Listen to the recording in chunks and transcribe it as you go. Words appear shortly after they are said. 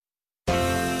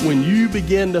When you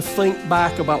begin to think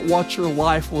back about what your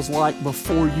life was like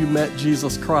before you met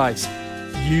Jesus Christ,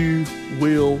 you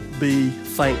will be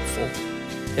thankful.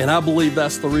 And I believe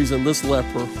that's the reason this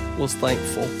leper was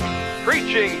thankful.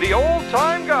 Preaching the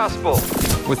old-time gospel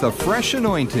with a fresh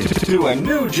anointing to a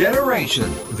new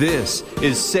generation. This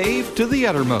is Saved to the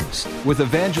Uttermost with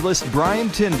evangelist Brian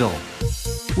Tyndall.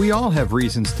 We all have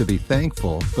reasons to be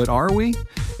thankful, but are we?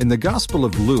 In the Gospel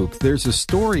of Luke, there's a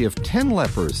story of 10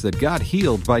 lepers that got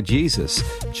healed by Jesus.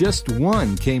 Just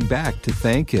one came back to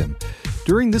thank him.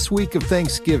 During this week of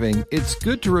Thanksgiving, it's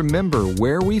good to remember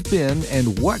where we've been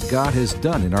and what God has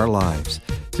done in our lives.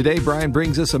 Today, Brian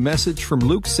brings us a message from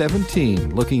Luke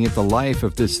 17, looking at the life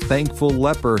of this thankful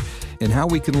leper and how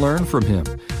we can learn from him.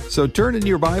 So turn in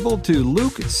your Bible to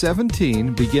Luke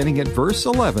 17, beginning at verse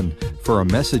 11, for a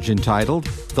message entitled,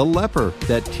 The Leper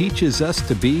That Teaches Us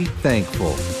to Be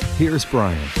Thankful. Here's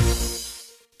Brian.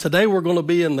 Today we're going to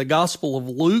be in the Gospel of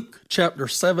Luke, chapter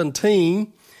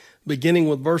 17, beginning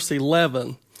with verse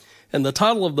 11. And the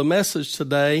title of the message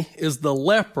today is The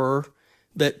Leper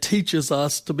That Teaches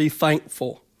Us to Be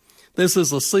Thankful. This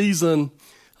is a season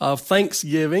of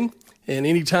Thanksgiving, and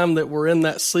anytime that we're in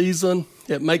that season,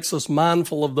 it makes us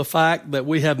mindful of the fact that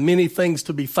we have many things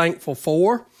to be thankful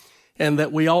for, and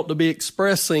that we ought to be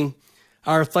expressing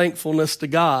our thankfulness to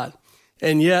God.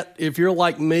 And yet, if you're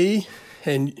like me,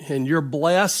 and you're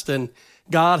blessed, and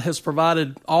God has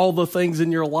provided all the things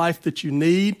in your life that you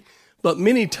need, but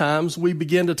many times we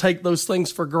begin to take those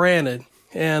things for granted,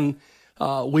 and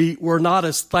we're not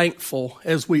as thankful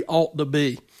as we ought to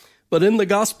be. But in the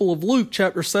Gospel of Luke,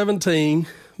 chapter 17,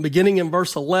 beginning in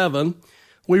verse 11,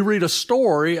 we read a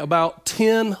story about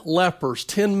 10 lepers,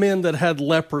 10 men that had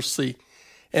leprosy,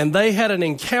 and they had an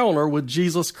encounter with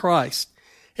Jesus Christ.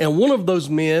 And one of those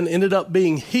men ended up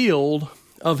being healed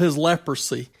of his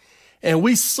leprosy. And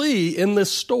we see in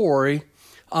this story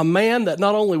a man that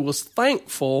not only was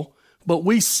thankful, but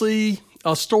we see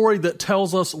a story that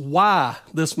tells us why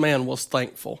this man was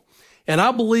thankful. And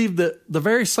I believe that the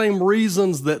very same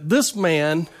reasons that this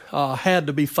man had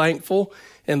to be thankful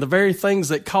and the very things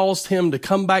that caused him to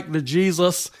come back to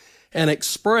Jesus and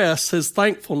express his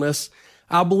thankfulness,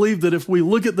 I believe that if we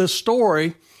look at this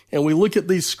story and we look at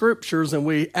these scriptures and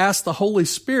we ask the Holy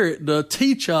Spirit to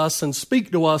teach us and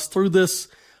speak to us through this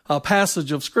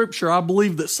passage of scripture, I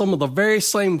believe that some of the very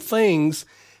same things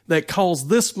that caused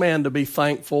this man to be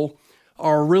thankful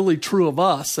are really true of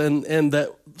us, and that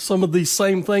some of these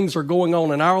same things are going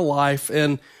on in our life,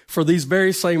 and for these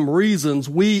very same reasons,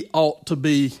 we ought to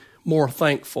be more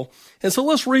thankful. And so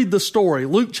let's read the story.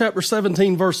 Luke chapter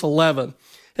 17, verse 11.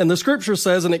 And the scripture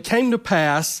says, "And it came to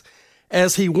pass,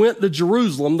 as he went to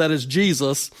Jerusalem," that is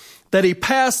Jesus, "that he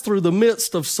passed through the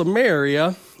midst of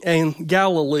Samaria and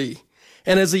Galilee.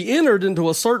 And as he entered into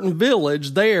a certain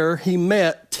village, there he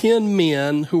met 10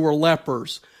 men who were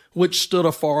lepers, which stood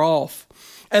afar off.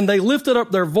 And they lifted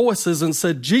up their voices and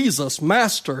said, 'Jesus,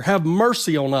 Master, have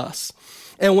mercy on us.'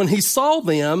 And when he saw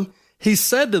them, he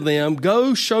said to them,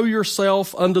 'Go show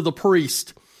yourself unto the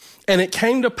priest.' And it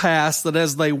came to pass that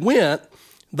as they went,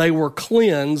 they were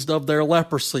cleansed of their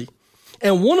leprosy.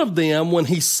 And one of them, when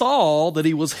he saw that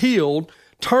he was healed,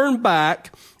 turned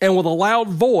back, and with a loud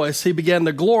voice he began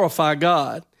to glorify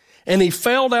God. And he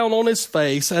fell down on his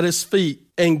face at his feet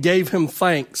and gave him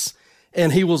thanks.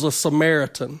 And he was a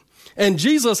Samaritan. And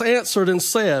Jesus answered and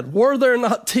said, 'Were there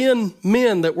not 10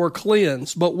 men that were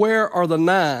cleansed? But where are the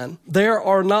 9? There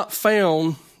are not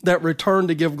found that return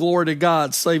to give glory to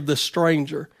God, save this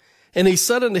stranger.' And he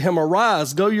said unto him,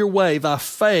 'Arise, go your way, thy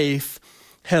faith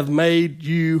hath made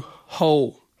you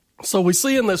whole.'" So we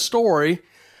see in this story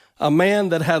a man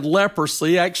that had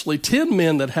leprosy, actually 10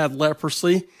 men that had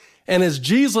leprosy, and as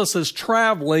Jesus is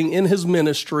traveling in his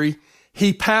ministry,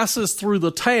 he passes through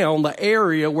the town, the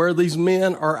area where these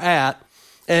men are at,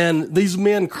 and these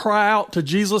men cry out to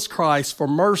Jesus Christ for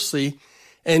mercy,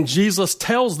 and Jesus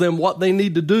tells them what they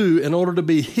need to do in order to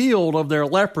be healed of their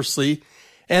leprosy.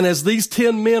 And as these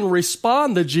 10 men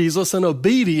respond to Jesus in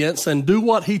obedience and do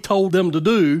what he told them to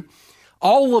do,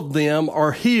 all of them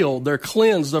are healed. They're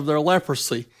cleansed of their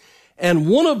leprosy. And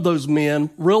one of those men,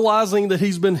 realizing that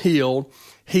he's been healed,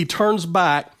 he turns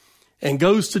back and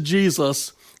goes to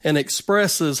Jesus and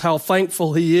expresses how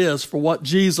thankful he is for what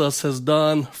Jesus has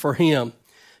done for him.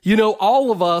 You know, all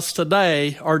of us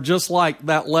today are just like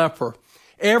that leper.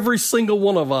 Every single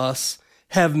one of us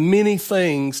have many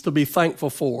things to be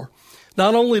thankful for.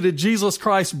 Not only did Jesus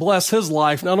Christ bless his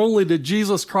life, not only did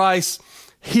Jesus Christ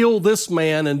heal this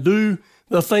man and do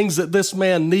the things that this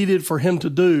man needed for him to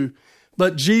do,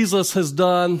 but Jesus has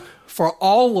done for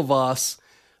all of us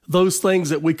those things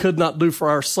that we could not do for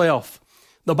ourselves.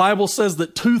 The Bible says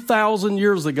that 2,000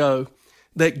 years ago,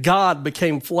 that God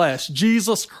became flesh.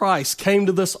 Jesus Christ came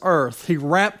to this earth. He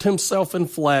wrapped himself in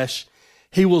flesh.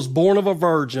 He was born of a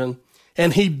virgin,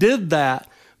 and he did that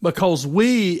because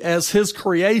we, as his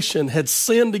creation, had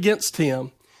sinned against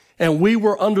him, and we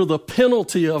were under the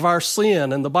penalty of our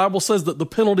sin. And the Bible says that the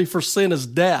penalty for sin is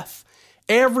death.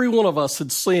 Every one of us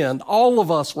had sinned. All of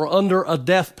us were under a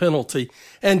death penalty.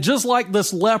 And just like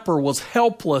this leper was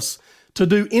helpless to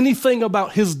do anything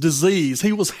about his disease,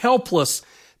 he was helpless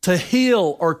to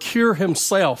heal or cure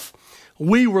himself.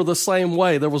 We were the same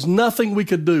way. There was nothing we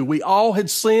could do. We all had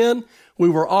sinned. We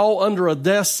were all under a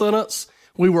death sentence.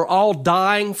 We were all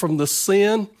dying from the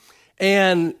sin.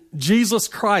 And Jesus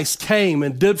Christ came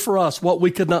and did for us what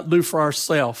we could not do for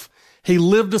ourselves. He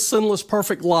lived a sinless,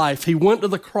 perfect life. He went to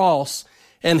the cross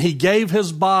and he gave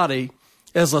his body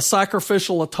as a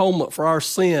sacrificial atonement for our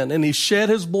sin. And he shed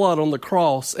his blood on the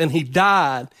cross and he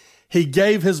died. He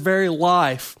gave his very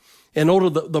life in order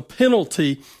that the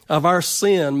penalty of our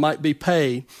sin might be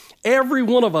paid. Every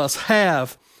one of us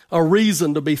have a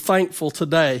reason to be thankful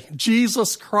today.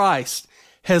 Jesus Christ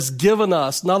has given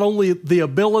us not only the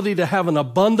ability to have an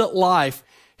abundant life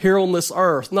here on this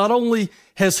earth, not only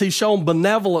has he shown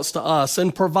benevolence to us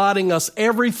in providing us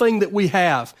everything that we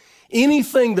have,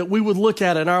 anything that we would look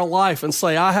at in our life and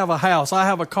say, I have a house, I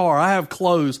have a car, I have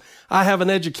clothes, I have an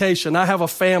education, I have a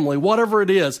family, whatever it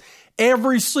is,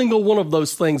 every single one of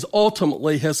those things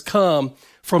ultimately has come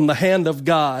from the hand of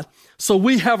God. So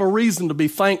we have a reason to be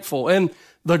thankful. And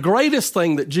the greatest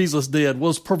thing that Jesus did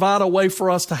was provide a way for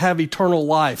us to have eternal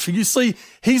life. You see,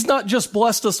 he's not just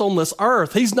blessed us on this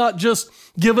earth. He's not just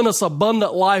given us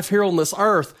abundant life here on this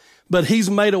earth, but he's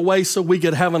made a way so we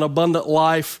could have an abundant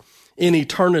life in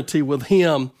eternity with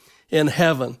him in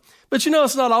heaven. But you know,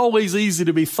 it's not always easy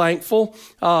to be thankful.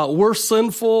 We're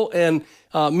sinful, and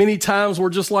many times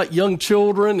we're just like young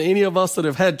children, any of us that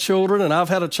have had children, and I've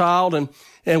had a child, and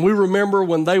we remember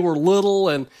when they were little,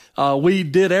 and we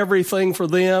did everything for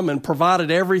them and provided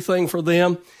everything for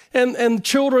them. And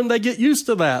children, they get used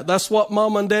to that. That's what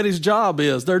mom and daddy's job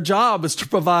is. Their job is to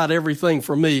provide everything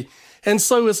for me. And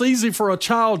so it's easy for a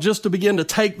child just to begin to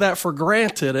take that for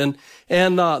granted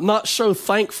and not show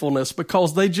thankfulness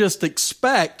because they just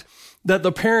expect that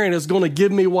the parent is going to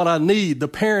give me what I need. The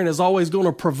parent is always going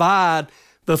to provide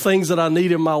the things that I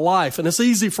need in my life. And it's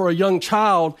easy for a young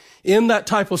child in that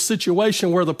type of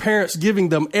situation where the parent's giving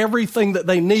them everything that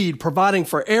they need, providing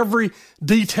for every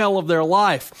detail of their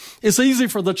life. It's easy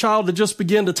for the child to just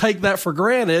begin to take that for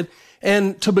granted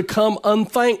and to become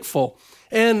unthankful.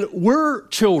 And we're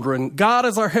children. God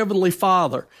is our Heavenly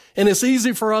Father. And it's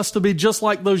easy for us to be just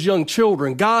like those young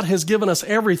children. God has given us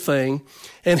everything,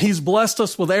 and he's blessed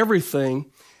us with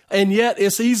everything. And yet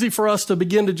it's easy for us to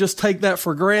begin to just take that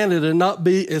for granted and not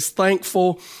be as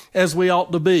thankful as we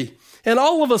ought to be. And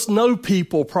all of us know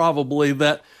people probably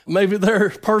that maybe their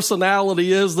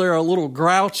personality is they're a little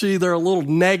grouchy, they're a little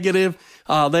negative.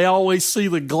 They always see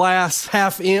the glass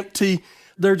half empty.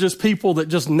 They're just people that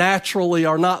just naturally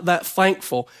are not that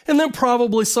thankful. And then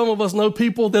probably some of us know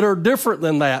people that are different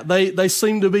than that. They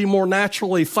seem to be more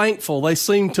naturally thankful. They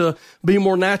seem to be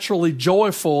more naturally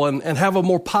joyful and have a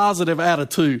more positive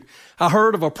attitude. I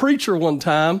heard of a preacher one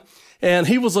time, and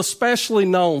he was especially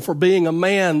known for being a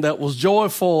man that was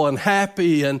joyful and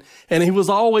happy, and he was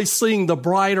always seeing the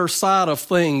brighter side of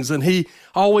things, and he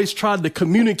always tried to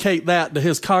communicate that to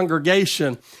his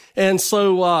congregation. And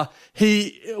so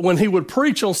when he would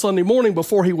preach on Sunday morning,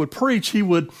 before he would preach, he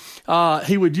would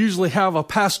usually have a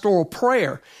pastoral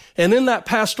prayer. And in that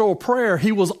pastoral prayer,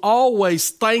 he was always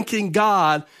thanking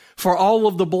God for all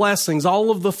of the blessings,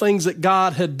 all of the things that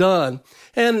God had done.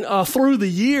 And through the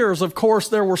years, of course,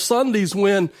 there were Sundays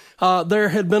when there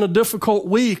had been a difficult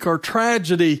week or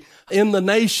tragedy in the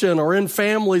nation or in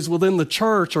families within the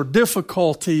church or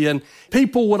difficulty. And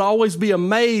people would always be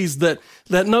amazed that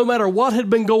no matter what had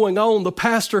been going on, the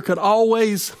pastor could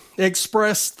always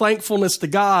express thankfulness to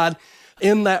God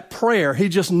in that prayer. He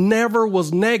just never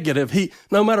was negative.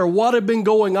 No matter what had been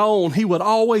going on, he would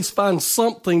always find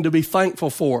something to be thankful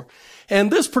for. And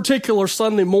this particular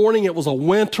Sunday morning, it was a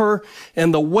winter,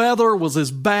 and the weather was as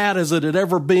bad as it had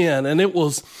ever been. And it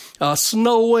was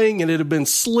snowing, and it had been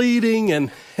sleeting,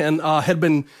 and had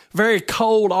been very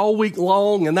cold all week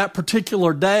long. And that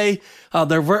particular day,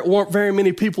 there weren't very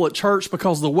many people at church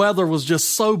because the weather was just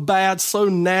so bad, so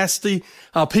nasty.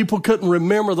 People couldn't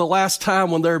remember the last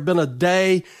time when there had been a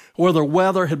day where the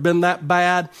weather had been that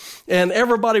bad. And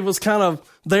everybody was kind of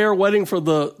there waiting for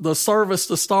the service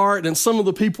to start. And some of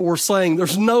the people were saying,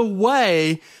 there's no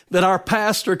way that our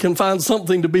pastor can find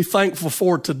something to be thankful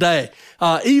for today.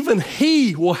 Even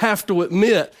he will have to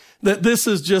admit that this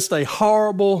is just a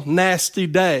horrible, nasty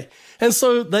day. And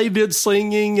so they did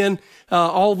singing and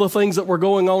all the things that were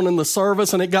going on in the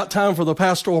service, and it got time for the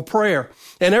pastoral prayer.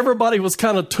 And everybody was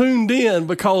kind of tuned in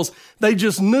because they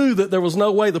just knew that there was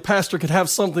no way the pastor could have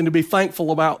something to be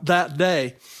thankful about that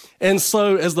day. And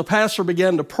so as the pastor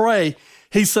began to pray,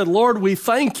 he said, Lord, we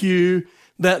thank you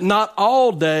that not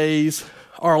all days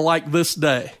are like this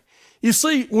day. You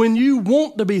see, when you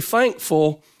want to be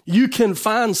thankful, you can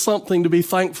find something to be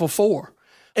thankful for.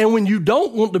 And when you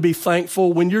don't want to be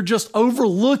thankful, when you're just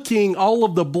overlooking all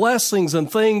of the blessings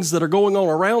and things that are going on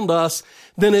around us,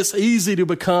 then it's easy to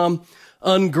become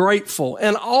ungrateful.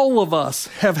 And all of us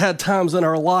have had times in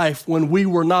our life when we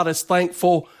were not as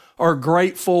thankful or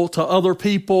grateful to other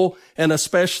people and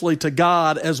especially to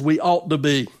God as we ought to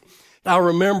be. I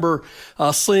remember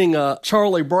seeing a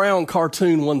Charlie Brown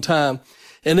cartoon one time.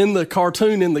 And in the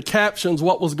cartoon, in the captions,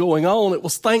 what was going on, it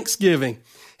was Thanksgiving.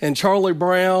 And Charlie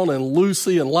Brown and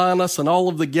Lucy and Linus and all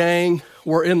of the gang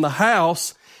were in the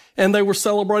house, and they were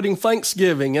celebrating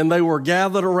Thanksgiving. And they were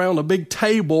gathered around a big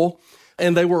table,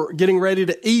 and they were getting ready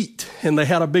to eat. And they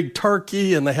had a big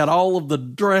turkey, and they had all of the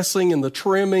dressing and the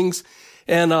trimmings.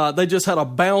 And they just had a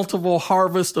bountiful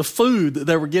harvest of food that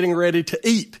they were getting ready to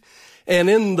eat. And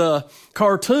in the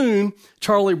cartoon,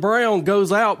 Charlie Brown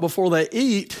goes out before they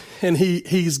eat, and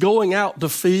he's going out to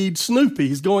feed Snoopy.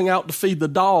 He's going out to feed the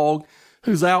dog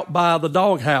who's out by the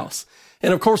doghouse.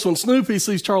 And of course, when Snoopy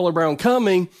sees Charlie Brown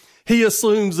coming, he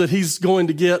assumes that he's going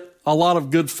to get a lot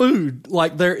of good food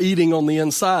like they're eating on the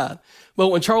inside. But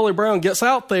when Charlie Brown gets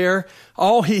out there,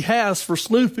 all he has for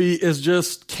Snoopy is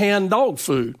just canned dog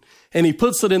food. And he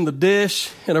puts it in the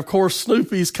dish. And of course,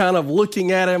 Snoopy's kind of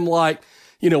looking at him like,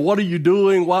 what are you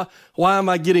doing? Why am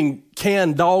I getting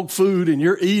canned dog food and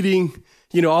you're eating,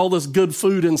 all this good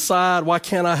food inside? Why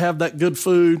can't I have that good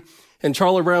food? And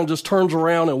Charlie Brown just turns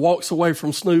around and walks away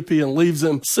from Snoopy and leaves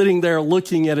him sitting there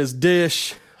looking at his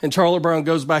dish. And Charlie Brown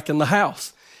goes back in the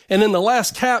house. And in the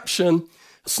last caption,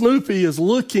 Snoopy is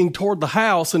looking toward the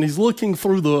house, and he's looking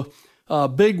through the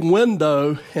big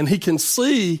window, and he can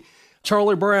see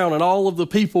Charlie Brown and all of the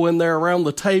people in there around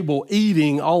the table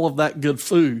eating all of that good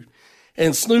food.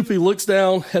 And Snoopy looks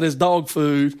down at his dog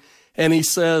food, and he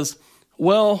says,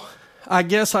 well, I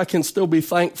guess I can still be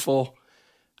thankful.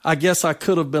 I guess I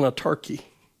could have been a turkey.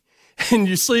 And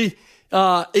you see,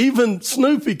 even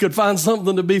Snoopy could find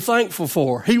something to be thankful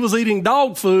for. He was eating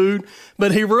dog food,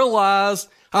 but he realized,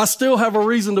 I still have a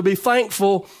reason to be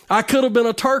thankful. I could have been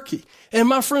a turkey. And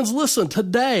my friends, listen,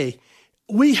 today,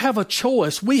 we have a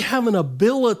choice. We have an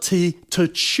ability to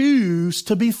choose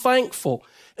to be thankful.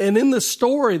 And in the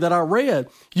story that I read,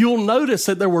 you'll notice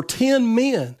that there were 10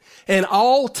 men, and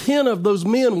all 10 of those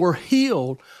men were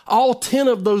healed. All 10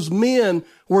 of those men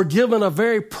were given a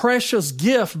very precious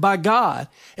gift by God.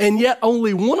 And yet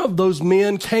only one of those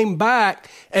men came back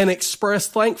and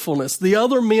expressed thankfulness. The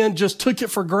other men just took it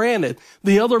for granted.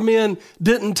 The other men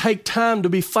didn't take time to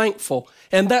be thankful.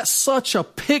 And that's such a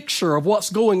picture of what's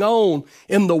going on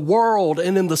in the world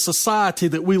and in the society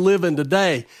that we live in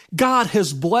today. God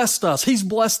has blessed us. He's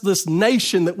blessed this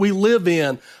nation that we live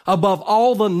in above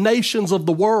all the nations of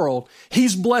the world.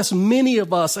 He's blessed many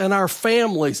of us and our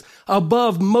families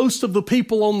above most of the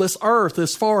people on this earth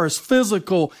as far as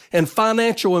physical and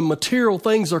financial and material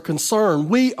things are concerned.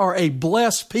 We are a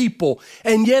blessed people,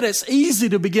 and yet it's easy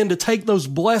to begin to take those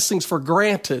blessings for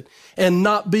granted and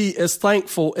not be as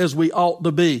thankful as we ought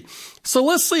to be. So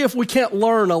let's see if we can't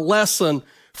learn a lesson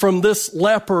from this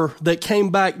leper that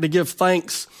came back to give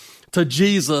thanks to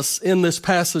Jesus in this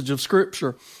passage of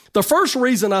Scripture. The first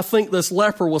reason I think this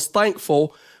leper was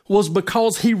thankful was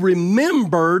because he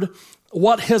remembered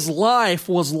what his life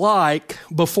was like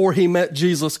before he met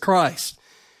Jesus Christ.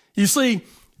 You see,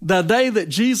 the day that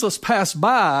Jesus passed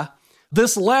by,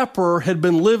 this leper had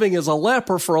been living as a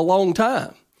leper for a long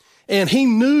time. And he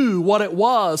knew what it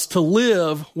was to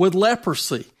live with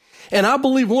leprosy. And I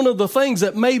believe one of the things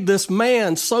that made this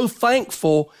man so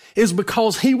thankful is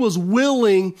because he was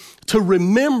willing to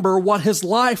remember what his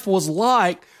life was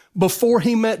like before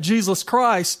he met Jesus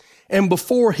Christ and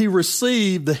before he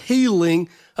received the healing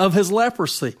of his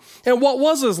leprosy. And what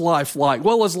was his life like?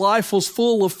 Well, his life was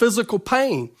full of physical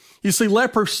pain. You see,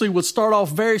 leprosy would start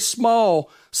off very small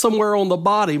somewhere on the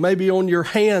body, maybe on your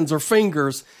hands or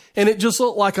fingers, and it just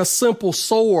looked like a simple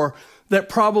sore that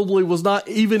probably was not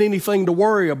even anything to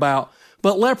worry about.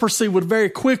 But leprosy would very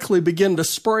quickly begin to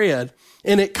spread,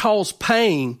 and it caused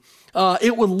pain.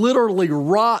 It would literally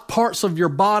rot parts of your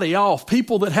body off.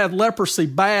 People that had leprosy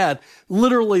bad,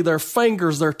 literally their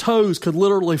fingers, their toes could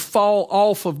literally fall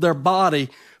off of their body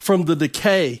from the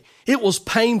decay. It was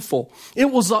painful.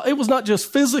 It was not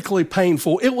just physically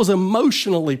painful, it was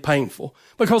emotionally painful.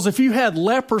 Because if you had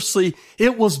leprosy,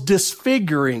 it was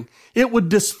disfiguring. It would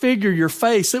disfigure your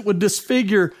face. It would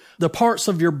disfigure the parts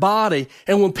of your body.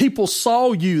 And when people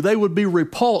saw you, they would be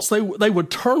repulsed. They would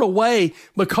turn away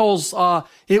because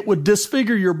it would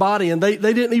disfigure your body, and they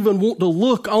didn't even want to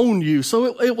look on you.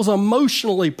 So it was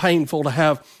emotionally painful to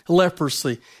have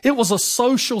leprosy. It was a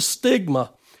social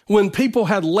stigma. When people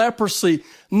had leprosy,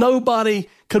 nobody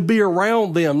could be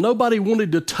around them. Nobody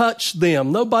wanted to touch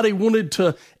them. Nobody wanted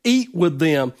to eat with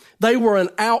them. They were an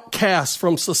outcast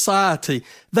from society.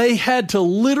 They had to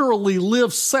literally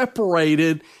live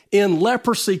separated in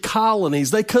leprosy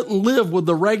colonies. They couldn't live with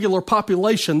the regular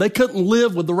population. They couldn't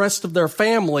live with the rest of their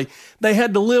family. They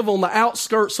had to live on the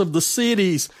outskirts of the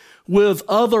cities with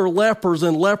other lepers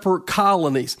in leper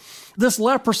colonies. This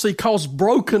leprosy caused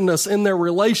brokenness in their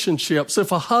relationships.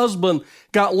 If a husband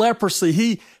got leprosy,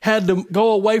 he had to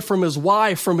go away from his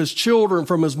wife, from his children,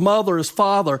 from his mother, his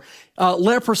father.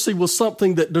 Leprosy was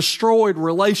something that destroyed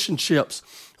relationships.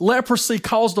 Leprosy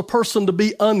caused a person to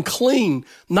be unclean,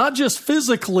 not just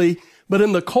physically, but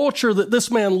in the culture that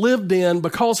this man lived in,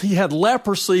 because he had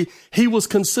leprosy, he was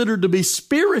considered to be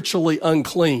spiritually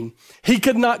unclean. He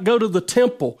could not go to the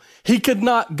temple. He could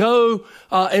not go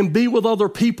and be with other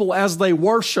people as they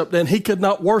worshiped, and he could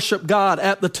not worship God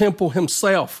at the temple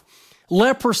himself.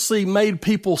 Leprosy made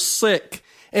people sick,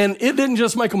 and it didn't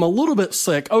just make them a little bit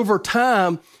sick. Over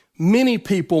time,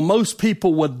 most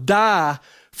people would die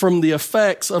from the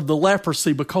effects of the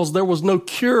leprosy because there was no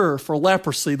cure for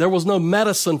leprosy. There was no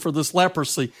medicine for this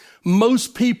leprosy.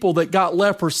 Most people that got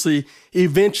leprosy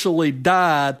eventually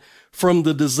died from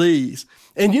the disease.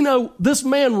 And this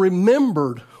man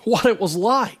remembered what it was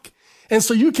like. And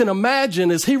so you can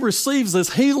imagine as he receives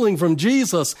this healing from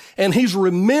Jesus and he's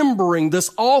remembering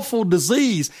this awful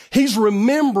disease, he's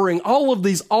remembering all of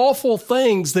these awful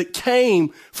things that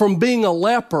came from being a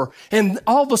leper. And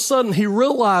all of a sudden he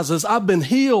realizes, I've been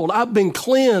healed. I've been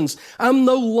cleansed. I'm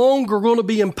no longer going to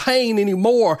be in pain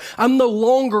anymore. I'm no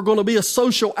longer going to be a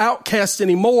social outcast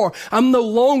anymore. I'm no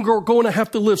longer going to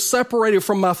have to live separated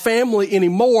from my family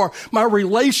anymore. My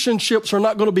relationships are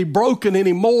not going to be broken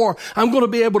anymore. I'm going to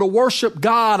be able to worship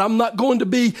God. I'm not going to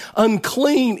be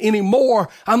unclean anymore.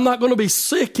 I'm not going to be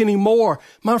sick anymore.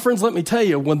 My friends, let me tell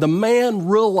you, when the man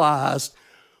realized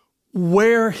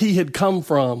where he had come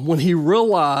from, when he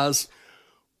realized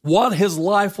what his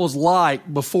life was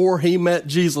like before he met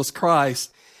Jesus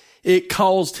Christ, it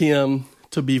caused him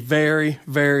to be very,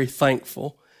 very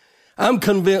thankful. I'm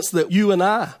convinced that you and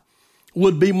I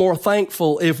would be more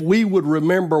thankful if we would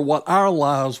remember what our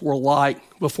lives were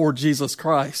like before Jesus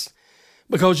Christ.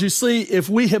 Because you see, if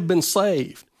we have been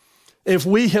saved, if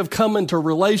we have come into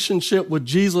relationship with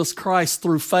Jesus Christ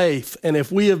through faith, and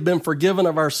if we have been forgiven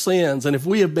of our sins, and if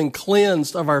we have been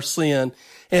cleansed of our sin,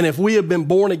 and if we have been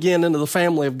born again into the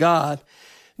family of God,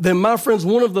 then my friends,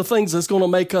 one of the things that's going to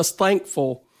make us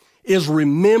thankful is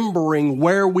remembering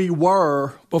where we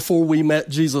were before we met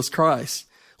Jesus Christ.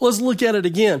 Let's look at it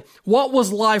again. What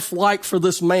was life like for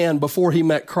this man before he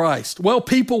met Christ? Well,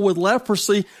 people with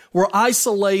leprosy were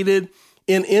isolated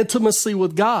in intimacy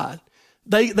with God.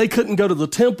 They couldn't go to the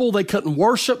temple. They couldn't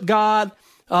worship God.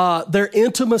 Their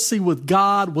intimacy with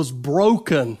God was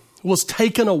broken, was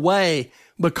taken away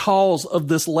because of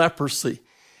this leprosy.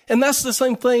 And that's the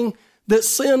same thing that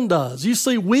sin does. You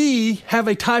see, we have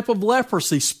a type of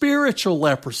leprosy, spiritual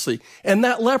leprosy. And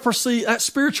that leprosy, that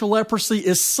spiritual leprosy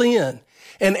is sin.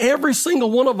 And every single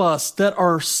one of us that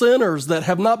are sinners, that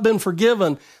have not been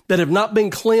forgiven, that have not been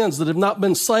cleansed, that have not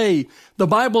been saved, the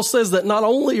Bible says that not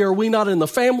only are we not in the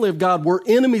family of God, we're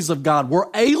enemies of God. We're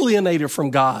alienated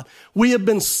from God. We have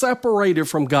been separated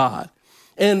from God.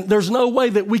 And there's no way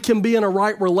that we can be in a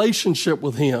right relationship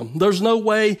with him. There's no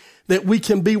way that we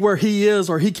can be where he is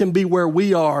or he can be where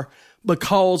we are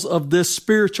because of this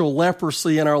spiritual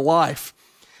leprosy in our life.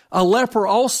 A leper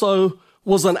also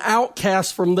was an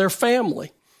outcast from their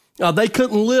family. They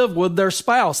couldn't live with their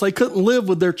spouse. They couldn't live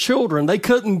with their children. They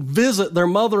couldn't visit their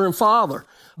mother and father.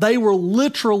 They were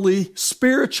literally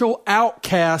spiritual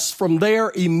outcasts from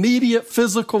their immediate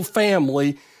physical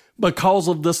family because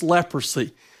of this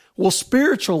leprosy. Well,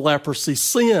 spiritual leprosy,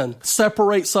 sin,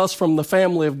 separates us from the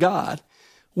family of God.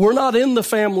 We're not in the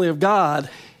family of God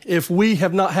if we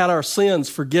have not had our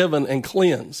sins forgiven and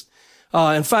cleansed.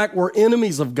 In fact, we're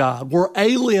enemies of God. We're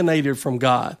alienated from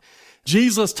God.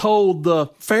 Jesus told the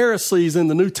Pharisees in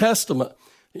the New Testament,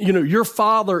 your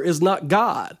father is not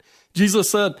God. Jesus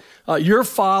said, your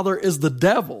father is the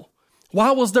devil.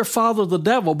 Why was their father the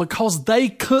devil? Because they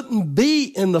couldn't be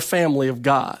in the family of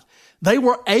God. They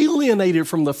were alienated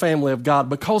from the family of God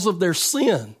because of their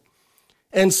sin.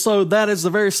 And so that is the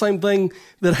very same thing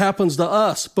that happens to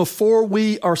us. Before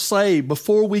we are saved,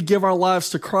 before we give our lives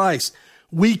to Christ,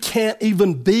 we can't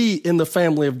even be in the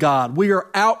family of God. We are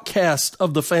outcast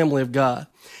of the family of God.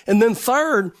 And then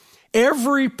third,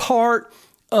 every part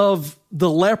of the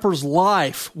leper's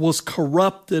life was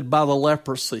corrupted by the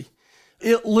leprosy.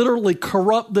 It literally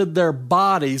corrupted their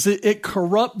bodies. It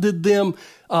corrupted them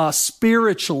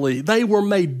spiritually. They were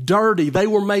made dirty. They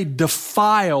were made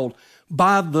defiled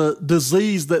by the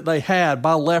disease that they had,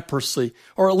 by leprosy.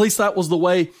 Or at least that was the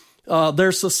way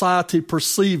their society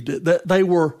perceived it, that they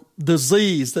were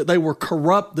diseased, that they were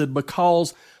corrupted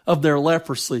because of their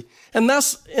leprosy. And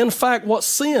that's, in fact,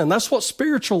 that's what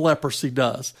spiritual leprosy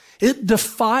does. It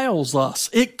defiles us.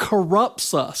 It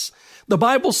corrupts us. The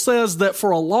Bible says that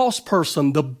for a lost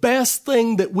person, the best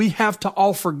thing that we have to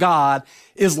offer God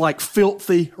is like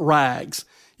filthy rags.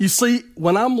 You see,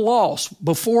 when I'm lost,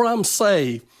 before I'm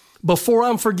saved, before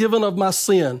I'm forgiven of my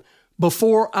sin,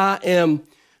 before I am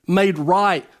made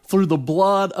right through the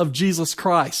blood of Jesus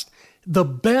Christ, the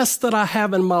best that I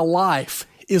have in my life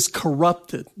is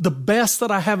corrupted. The best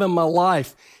that I have in my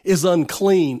life is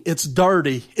unclean. It's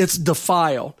dirty. It's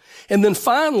defiled. And then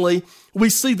finally, we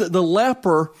see that the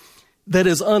leper that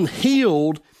is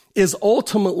unhealed is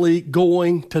ultimately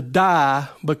going to die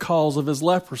because of his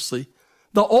leprosy.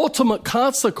 The ultimate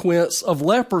consequence of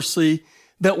leprosy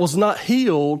that was not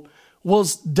healed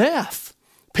was death.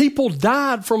 People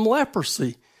died from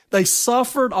leprosy. They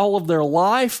suffered all of their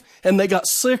life, and they got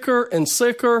sicker and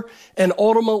sicker, and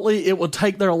ultimately it would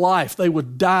take their life. They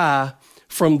would die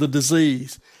from the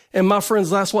disease. And my friends,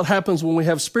 that's what happens when we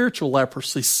have spiritual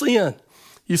leprosy, sin.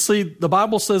 You see, the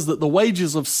Bible says that the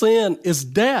wages of sin is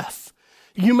death.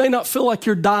 You may not feel like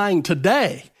you're dying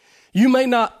today. You may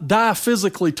not die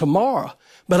physically tomorrow,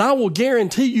 but I will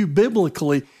guarantee you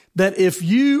biblically that if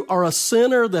you are a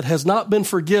sinner that has not been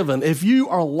forgiven, if you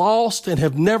are lost and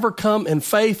have never come in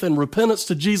faith and repentance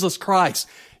to Jesus Christ,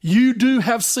 you do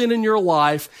have sin in your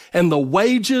life, and the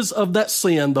wages of that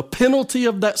sin, the penalty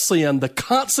of that sin, the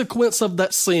consequence of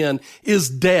that sin is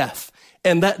death.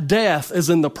 And that death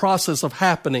is in the process of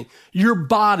happening. Your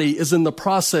body is in the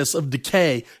process of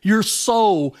decay. Your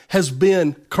soul has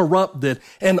been corrupted.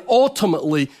 And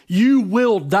ultimately, you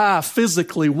will die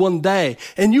physically one day.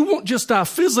 And you won't just die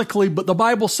physically, but the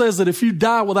Bible says that if you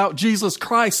die without Jesus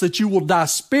Christ, that you will die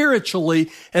spiritually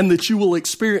and that you will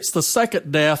experience the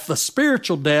second death, the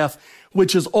spiritual death,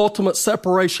 which is ultimate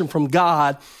separation from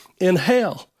God in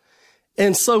hell.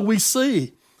 And so we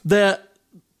see that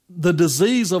the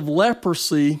disease of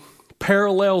leprosy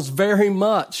parallels very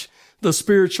much the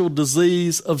spiritual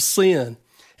disease of sin.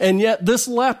 And yet this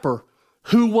leper,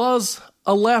 who was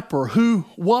a leper, who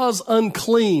was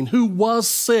unclean, who was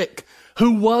sick,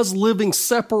 who was living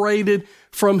separated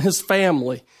from his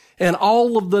family, and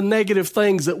all of the negative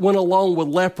things that went along with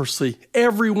leprosy,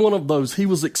 every one of those he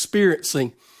was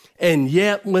experiencing. And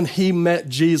yet when he met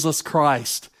Jesus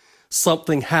Christ,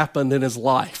 something happened in his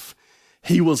life.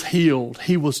 He was healed.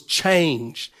 He was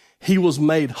changed. He was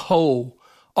made whole.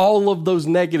 All of those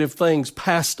negative things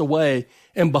passed away,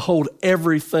 and behold,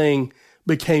 everything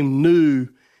became new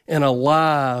and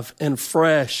alive and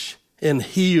fresh and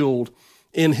healed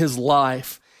in his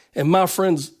life. And my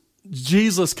friends,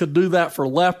 Jesus could do that for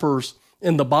lepers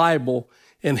in the Bible,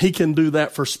 and he can do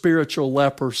that for spiritual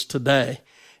lepers today.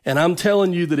 And I'm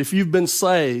telling you that if you've been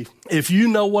saved, if you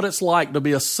know what it's like to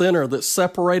be a sinner that's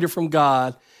separated from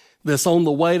God, that's on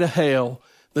the way to hell,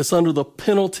 that's under the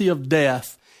penalty of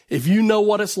death, if you know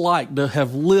what it's like to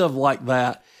have lived like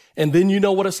that, and then you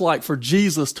know what it's like for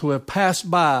Jesus to have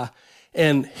passed by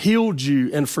and healed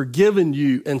you and forgiven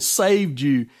you and saved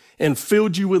you and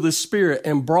filled you with his Spirit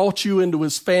and brought you into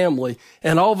his family,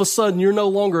 and all of a sudden you're no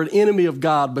longer an enemy of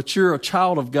God, but you're a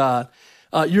child of God.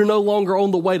 You're no longer on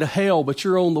the way to hell, but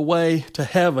you're on the way to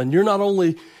heaven. You're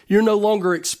no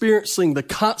longer experiencing the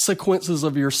consequences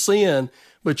of your sin,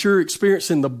 but you're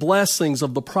experiencing the blessings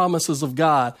of the promises of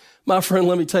God. My friend,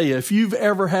 let me tell you, if you've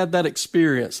ever had that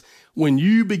experience, when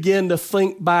you begin to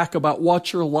think back about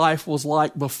what your life was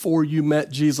like before you met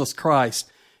Jesus Christ,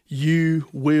 you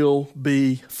will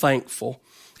be thankful.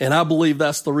 And I believe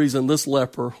that's the reason this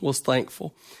leper was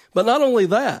thankful. But not only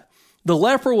that, the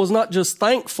leper was not just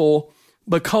thankful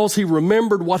because he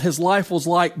remembered what his life was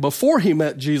like before he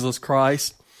met Jesus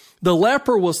Christ. The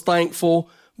leper was thankful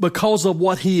because of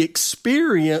what he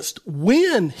experienced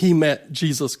when he met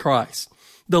Jesus Christ.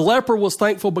 The leper was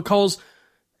thankful because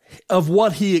of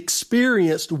what he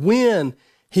experienced when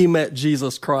he met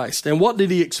Jesus Christ. And what did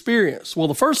he experience? Well,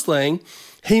 the first thing,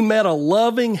 he met a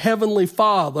loving heavenly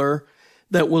Father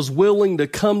that was willing to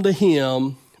come to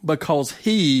him because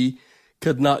he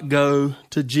could not go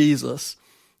to Jesus.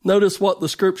 Notice what the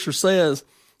scripture says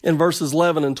in verses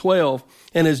 11 and 12.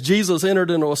 And as Jesus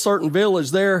entered into a certain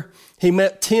village there, he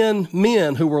met 10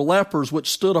 men who were lepers,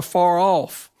 which stood afar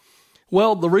off.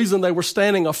 Well, the reason they were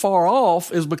standing afar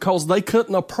off is because they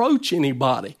couldn't approach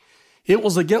anybody. It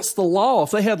was against the law.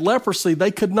 If they had leprosy,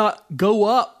 they could not go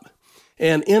up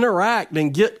and interact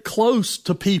and get close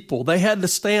to people. They had to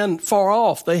stand far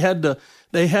off. They had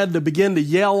to begin to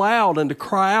yell out and to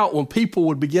cry out when people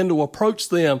would begin to approach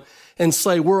them and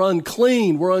say, we're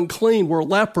unclean, we're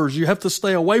lepers, you have to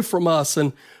stay away from us,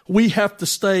 and we have to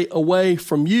stay away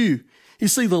from you. You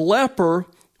see, the leper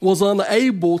was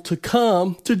unable to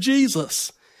come to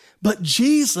Jesus. But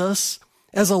Jesus,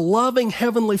 as a loving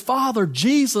heavenly Father,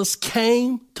 Jesus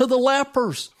came to the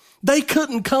lepers. They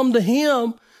couldn't come to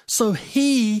him, so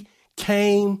he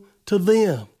came to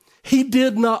them. He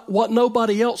did not what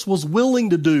nobody else was willing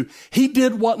to do. He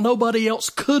did what nobody else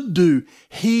could do.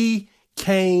 He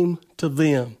came to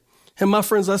them. And my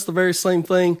friends, that's the very same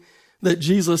thing that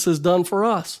Jesus has done for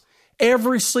us.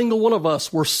 Every single one of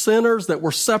us were sinners that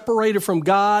were separated from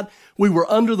God. We were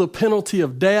under the penalty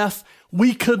of death.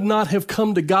 We could not have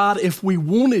come to God if we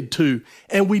wanted to,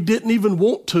 and we didn't even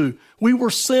want to. We were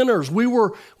sinners. We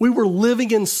were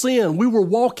living in sin. We were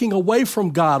walking away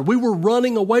from God. We were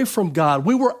running away from God.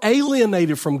 We were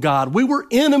alienated from God. We were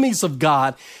enemies of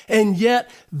God. And yet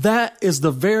that is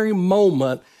the very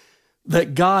moment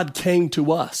that God came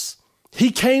to us.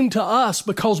 He came to us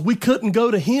because we couldn't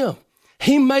go to him.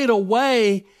 He made a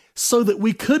way so that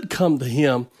we could come to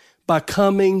him by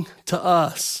coming to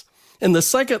us. And the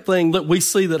second thing that we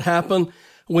see that happened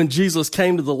when Jesus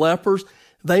came to the lepers,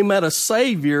 they met a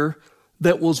Savior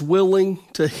that was willing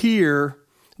to hear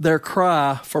their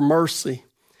cry for mercy.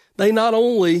 They not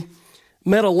only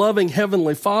met a loving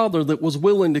heavenly Father that was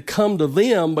willing to come to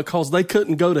them because they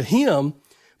couldn't go to him,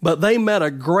 but they met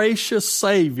a gracious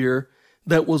Savior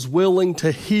that was willing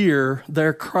to hear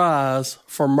their cries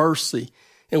for mercy.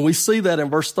 And we see that in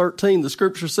verse 13. The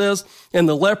scripture says, and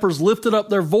the lepers lifted up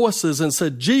their voices and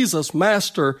said, Jesus,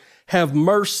 Master, have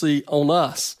mercy on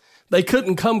us. They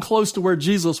couldn't come close to where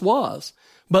Jesus was,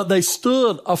 but they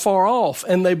stood afar off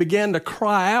and they began to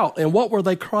cry out. And what were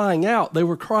they crying out? They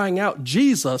were crying out,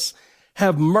 Jesus,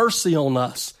 have mercy on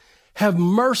us. Have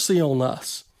mercy on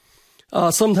us.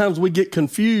 Sometimes we get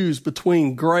confused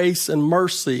between grace and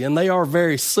mercy, and they are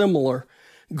very similar.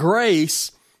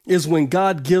 Grace is when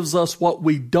God gives us what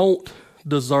we don't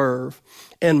deserve.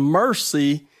 And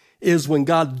mercy is when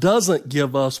God doesn't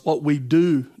give us what we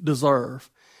do deserve.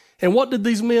 And what did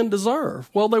these men deserve?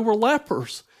 Well, they were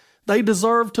lepers. They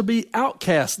deserved to be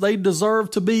outcasts. They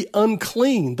deserved to be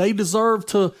unclean. They deserved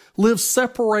to live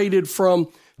separated from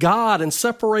God and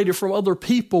separated from other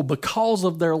people because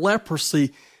of their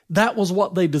leprosy. That was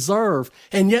what they deserved.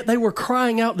 And yet they were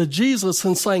crying out to Jesus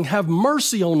and saying, have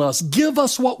mercy on us. Give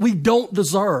us what we don't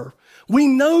deserve. We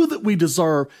know that we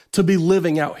deserve to be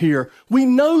living out here. We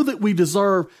know that we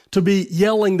deserve to be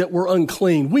yelling that we're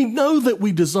unclean. We know that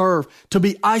we deserve to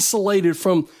be isolated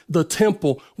from the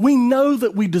temple. We know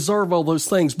that we deserve all those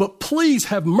things. But please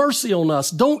have mercy on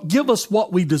us. Don't give us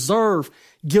what we deserve.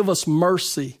 Give us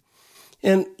mercy.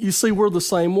 And you see, we're the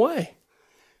same way.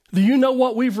 Do you know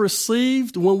what we've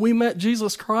received when we met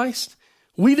Jesus Christ?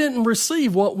 We didn't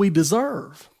receive what we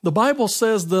deserve. The Bible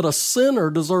says that a sinner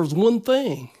deserves one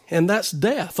thing, and that's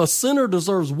death. A sinner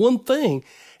deserves one thing,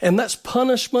 and that's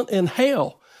punishment in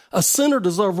hell. A sinner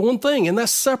deserves one thing, and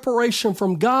that's separation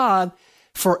from God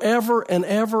forever and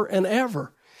ever and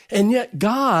ever. And yet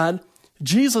God,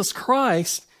 Jesus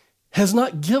Christ, has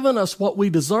not given us what we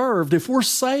deserved. If we're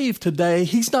saved today,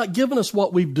 he's not given us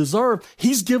what we've deserved.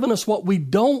 He's given us what we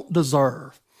don't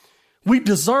deserve. We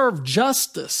deserve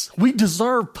justice. We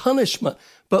deserve punishment.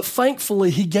 But thankfully,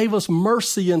 he gave us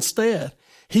mercy instead.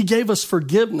 He gave us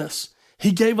forgiveness.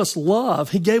 He gave us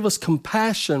love. He gave us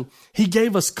compassion. He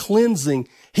gave us cleansing.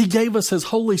 He gave us his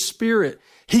Holy Spirit.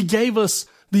 He gave us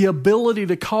the ability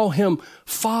to call him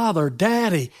Father,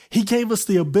 Daddy. He gave us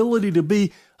the ability to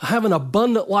have an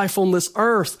abundant life on this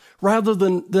earth rather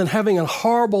than having a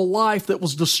horrible life that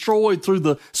was destroyed through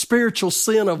the spiritual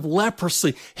sin of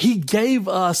leprosy. He gave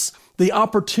us the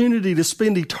opportunity to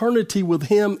spend eternity with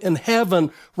him in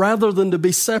heaven rather than to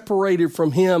be separated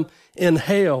from him in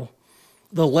hell.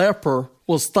 The leper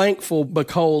was thankful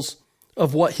because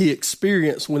of what he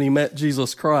experienced when he met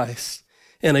Jesus Christ.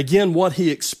 And again, what he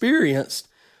experienced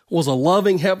was a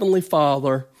loving heavenly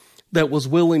Father that was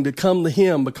willing to come to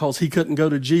him because he couldn't go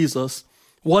to Jesus,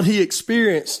 What he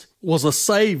experienced was a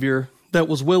Savior that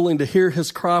was willing to hear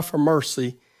his cry for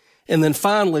mercy. And then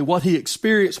finally, what he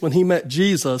experienced when he met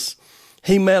Jesus,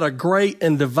 he met a great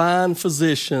and divine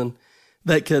physician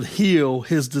that could heal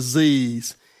his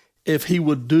disease if he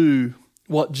would do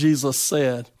what Jesus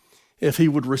said, if he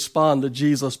would respond to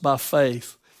Jesus by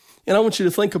faith. And I want you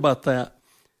to think about that.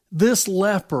 This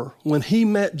leper, when he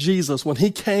met Jesus, when he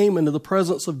came into the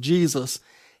presence of Jesus,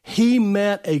 he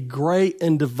met a great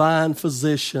and divine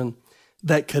physician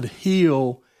that could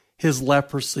heal his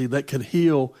leprosy, that could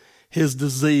heal his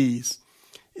disease.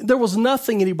 There was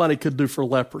nothing anybody could do for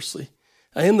leprosy.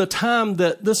 In the time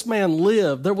that this man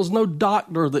lived, there was no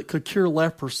doctor that could cure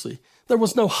leprosy. There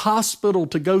was no hospital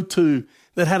to go to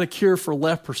that had a cure for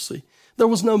leprosy. There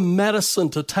was no medicine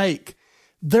to take.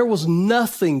 There was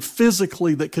nothing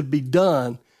physically that could be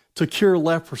done to cure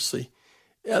leprosy.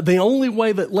 The only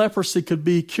way that leprosy could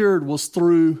be cured was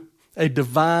through a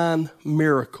divine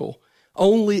miracle.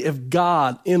 Only if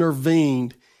God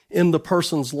intervened in the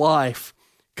person's life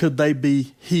could they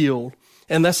be healed.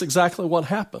 And that's exactly what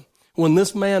happened. When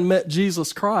this man met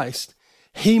Jesus Christ,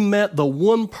 he met the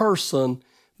one person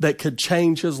that could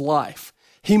change his life.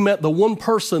 He met the one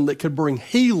person that could bring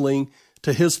healing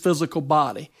to his physical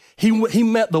body. He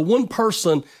met the one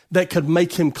person that could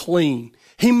make him clean.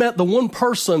 He met the one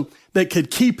person that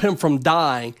could keep him from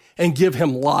dying and give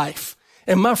him life.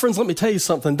 And my friends, let me tell you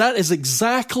something. That is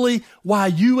exactly why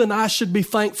you and I should be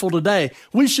thankful today.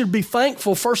 We should be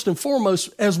thankful first and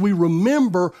foremost as we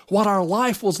remember what our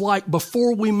life was like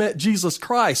before we met Jesus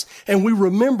Christ. And we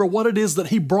remember what it is that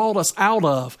he brought us out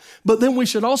of. But then we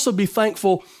should also be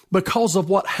thankful because of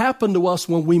what happened to us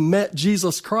when we met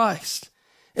Jesus Christ.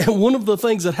 And one of the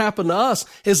things that happened to us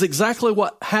is exactly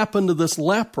what happened to this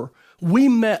leper. We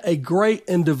met a great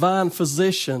and divine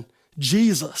physician,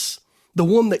 Jesus, the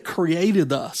one that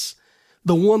created us,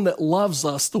 the one that loves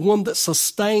us, the one that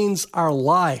sustains our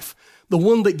life, the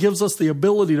one that gives us the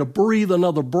ability to breathe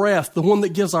another breath, the one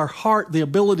that gives our heart the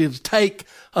ability to take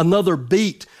another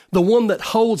beat, the one that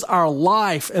holds our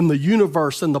life and the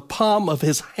universe in the palm of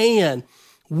his hand.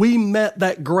 We met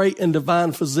that great and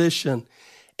divine physician,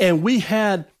 and we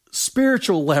had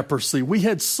spiritual leprosy. We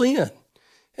had sin.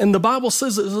 And the Bible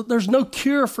says that there's no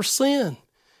cure for sin.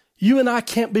 You and I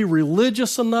can't be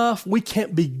religious enough. We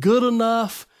can't be good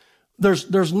enough.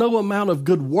 There's no amount of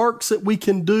good works that we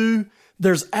can do.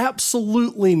 There's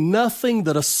absolutely nothing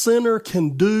that a sinner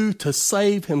can do to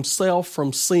save himself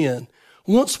from sin.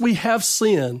 Once we have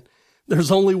sin,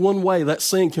 there's only one way that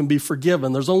sin can be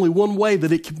forgiven. There's only one way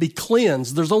that it can be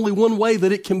cleansed. There's only one way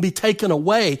that it can be taken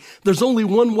away. There's only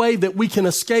one way that we can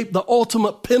escape the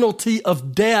ultimate penalty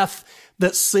of death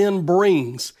that sin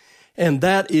brings. And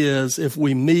that is if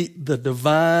we meet the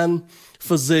divine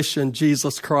physician,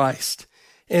 Jesus Christ,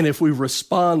 and if we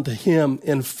respond to him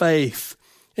in faith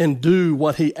and do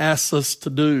what he asks us to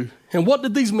do. And what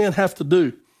did these men have to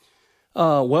do?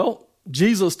 Well,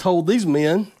 Jesus told these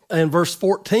men in verse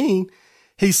 14,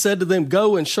 he said to them,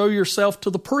 go and show yourself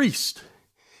to the priest.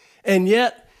 And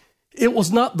yet it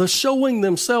was not the showing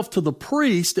themselves to the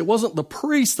priest. It wasn't the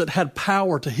priest that had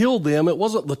power to heal them. It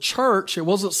wasn't the church. It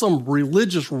wasn't some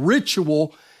religious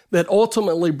ritual that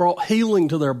ultimately brought healing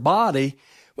to their body.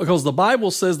 Because the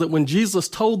Bible says that when Jesus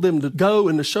told them to go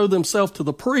and to show themselves to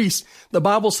the priest, the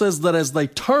Bible says that as they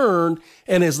turned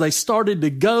and as they started to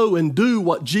go and do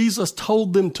what Jesus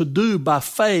told them to do by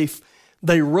faith,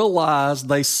 they realized,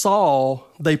 they saw,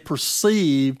 they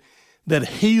perceived that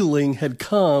healing had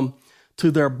come to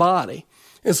their body.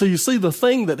 And so you see, the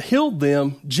thing that healed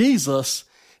them, Jesus,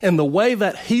 and the way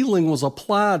that healing was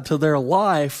applied to their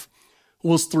life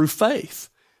was through faith.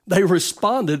 They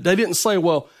responded. They didn't say,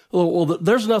 well,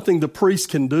 there's nothing the priest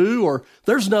can do, or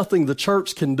there's nothing the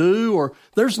church can do, or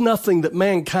there's nothing that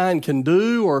mankind can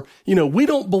do, or, we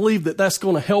don't believe that that's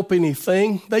going to help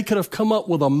anything. They could have come up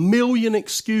with a million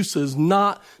excuses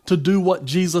not to do what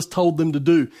Jesus told them to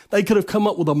do. They could have come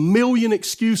up with a million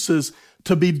excuses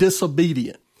to be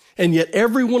disobedient. And yet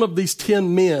every one of these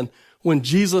 10 men, when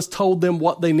Jesus told them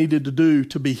what they needed to do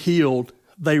to be healed,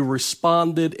 they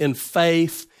responded in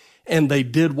faith and they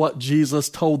did what Jesus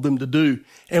told them to do.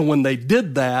 And when they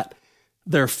did that,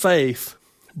 their faith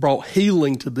brought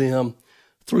healing to them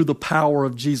through the power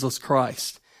of Jesus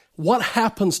Christ. What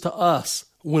happens to us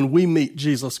when we meet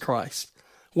Jesus Christ?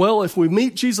 Well, if we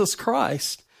meet Jesus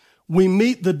Christ, we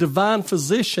meet the divine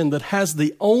physician that has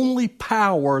the only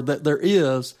power that there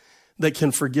is that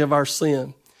can forgive our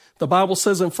sin. The Bible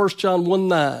says in 1 John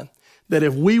 1:9 that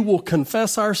if we will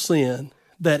confess our sin,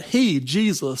 that he,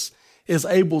 Jesus, is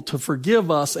able to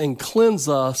forgive us and cleanse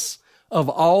us of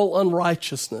all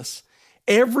unrighteousness.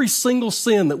 Every single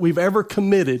sin that we've ever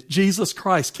committed, Jesus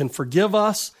Christ can forgive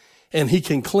us, and he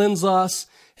can cleanse us,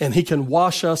 and he can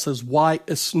wash us as white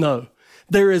as snow.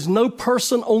 There is no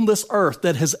person on this earth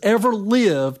that has ever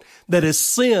lived that has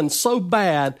sinned so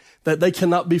bad that they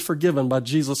cannot be forgiven by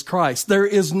Jesus Christ. There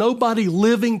is nobody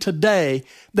living today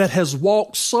that has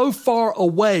walked so far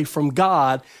away from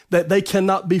God that they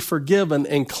cannot be forgiven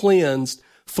and cleansed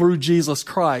through Jesus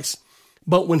Christ.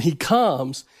 But when he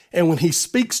comes and when he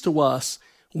speaks to us,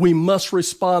 we must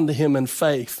respond to him in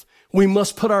faith. We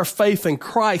must put our faith in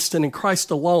Christ and in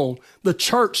Christ alone. The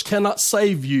church cannot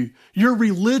save you. Your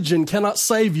religion cannot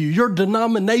save you. Your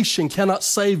denomination cannot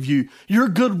save you. Your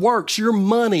good works, your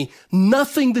money,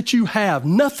 nothing that you have,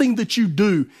 nothing that you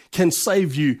do can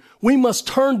save you. We must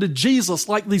turn to Jesus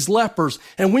like these lepers,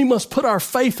 and we must put our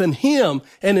faith in him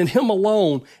and in him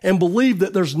alone and believe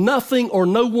that there's nothing or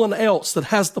no one else that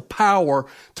has the power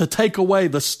to take away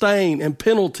the stain and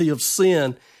penalty of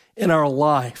sin in our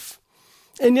life.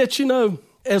 And yet,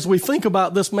 as we think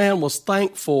about this man was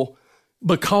thankful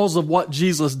because of what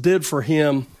Jesus did for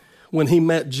him when he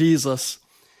met Jesus.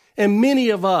 And many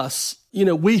of us,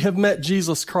 we have met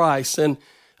Jesus Christ. And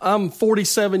I'm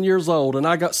 47 years old, and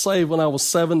I got saved when I was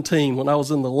 17, when I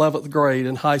was in the 11th grade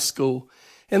in high school.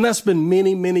 And that's been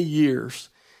many, many years.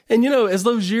 And, as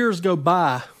those years go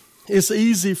by, it's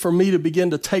easy for me to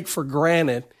begin to take for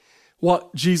granted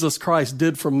what Jesus Christ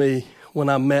did for me when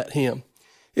I met him.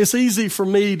 It's easy for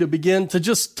me to begin to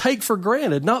just take for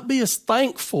granted, not be as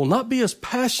thankful, not be as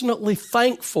passionately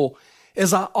thankful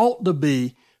as I ought to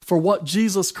be for what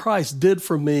Jesus Christ did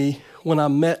for me when I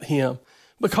met him.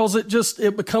 Because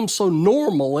it becomes so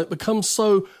normal, it becomes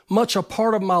so much a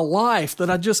part of my life that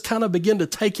I just kind of begin to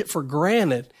take it for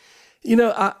granted.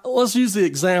 Let's use the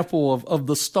example of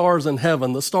the stars in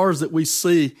heaven, the stars that we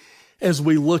see as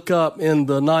we look up in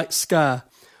the night sky.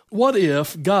 What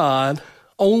if God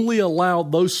only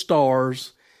allowed those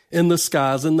stars in the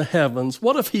skies, in the heavens?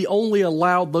 What if he only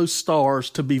allowed those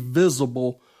stars to be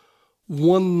visible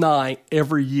one night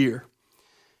every year?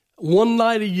 One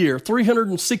night a year,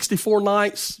 364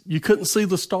 nights, you couldn't see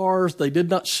the stars. They did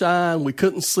not shine. We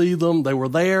couldn't see them. They were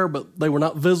there, but they were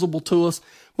not visible to us.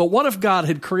 But what if God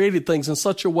had created things in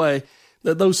such a way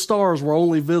that those stars were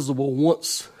only visible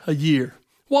once a year?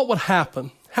 What would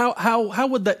happen? How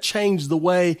would that change the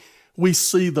way we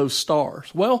see those stars?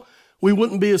 Well, we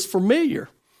wouldn't be as familiar.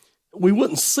 We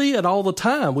wouldn't see it all the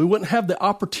time. We wouldn't have the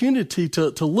opportunity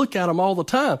to look at them all the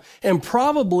time. And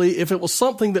probably if it was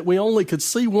something that we only could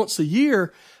see once a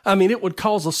year, it would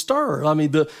cause a stir.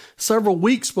 The several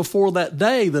weeks before that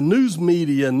day, the news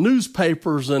media and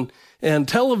newspapers and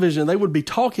television, they would be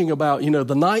talking about,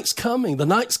 the night's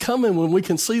coming when we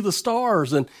can see the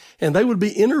stars. And they would be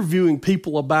interviewing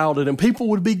people about it, and people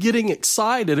would be getting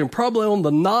excited. And probably on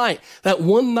the night, that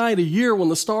one night a year when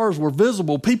the stars were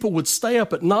visible, people would stay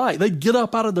up at night. They'd get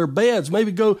up out of their beds,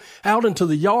 maybe go out into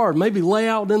the yard, maybe lay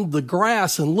out in the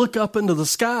grass and look up into the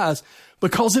skies,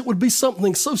 because it would be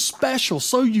something so special,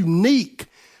 so unique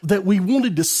that we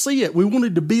wanted to see it. We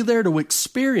wanted to be there to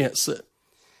experience it.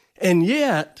 And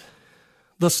yet,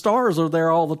 the stars are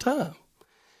there all the time.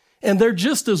 And they're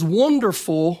just as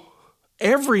wonderful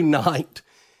every night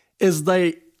as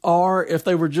they are if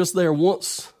they were just there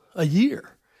once a year.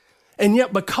 And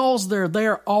yet, because they're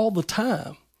there all the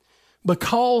time,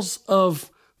 because of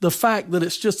the fact that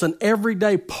it's just an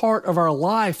everyday part of our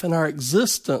life and our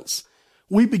existence,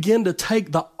 we begin to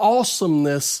take the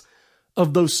awesomeness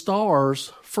of those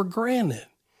stars for granted.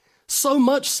 So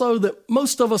much so that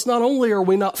most of us, not only are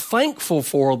we not thankful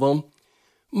for them,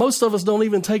 most of us don't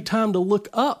even take time to look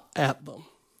up at them.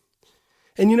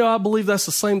 And I believe that's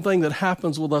the same thing that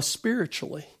happens with us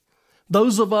spiritually.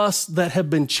 Those of us that have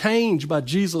been changed by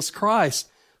Jesus Christ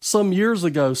some years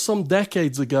ago, some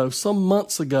decades ago, some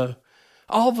months ago,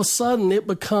 all of a sudden it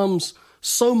becomes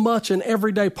so much an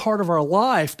everyday part of our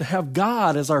life to have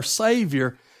God as our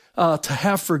Savior, to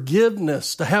have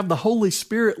forgiveness, to have the Holy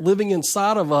Spirit living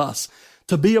inside of us,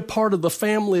 to be a part of the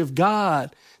family of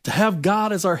God, to have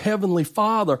God as our Heavenly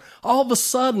Father. All of a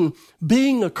sudden,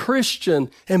 being a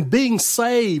Christian and being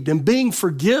saved and being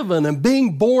forgiven and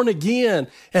being born again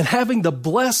and having the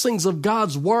blessings of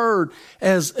God's Word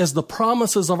as the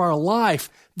promises of our life,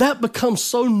 that becomes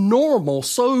so normal,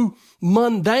 so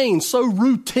mundane, so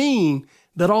routine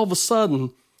that all of a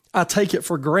sudden I take it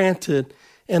for granted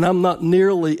and I'm not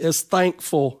nearly as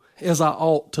thankful as I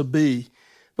ought to be.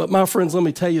 But my friends, let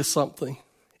me tell you something.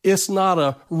 It's not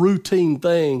a routine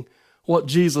thing what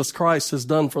Jesus Christ has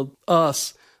done for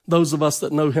us, those of us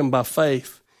that know him by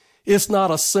faith. It's not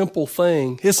a simple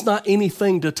thing. It's not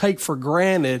anything to take for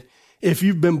granted if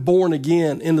you've been born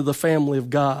again into the family of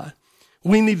God.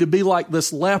 We need to be like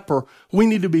this leper. We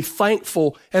need to be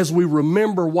thankful as we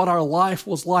remember what our life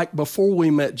was like before we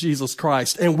met Jesus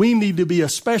Christ. And we need to be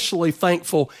especially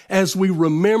thankful as we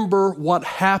remember what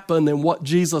happened and what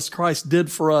Jesus Christ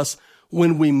did for us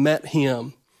when we met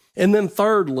him. And then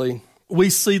thirdly,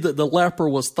 we see that the leper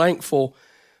was thankful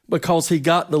because he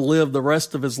got to live the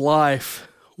rest of his life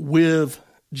with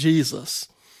Jesus.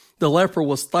 The leper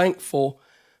was thankful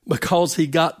because he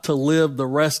got to live the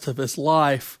rest of his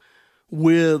life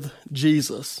with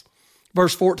Jesus.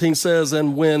 Verse 14 says,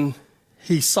 and when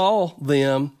he saw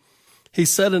them, he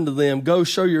said unto them, go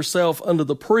show yourself unto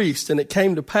the priest. And it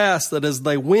came to pass that as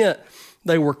they went,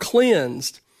 they were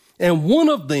cleansed. And one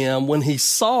of them, when he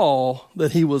saw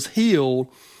that he was healed,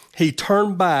 he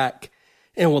turned back,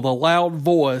 and with a loud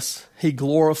voice, he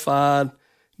glorified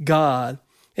God.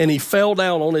 And he fell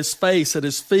down on his face at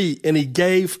his feet, and he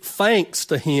gave thanks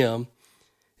to him.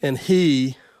 And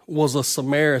he was a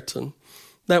Samaritan.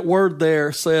 That word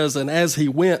there says, and as he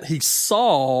went, he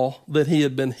saw that he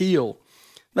had been healed.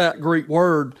 That Greek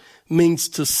word means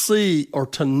to see or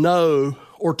to know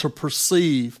or to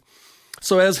perceive.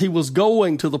 So as he was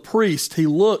going to the priest, he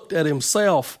looked at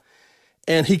himself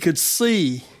and he could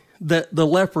see that the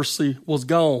leprosy was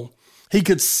gone. He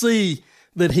could see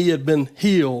that he had been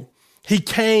healed. He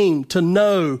came to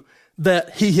know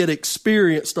that he had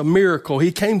experienced a miracle.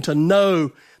 He came to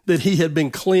know that he had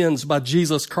been cleansed by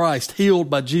Jesus Christ, healed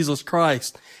by Jesus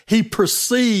Christ. He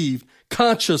perceived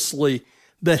consciously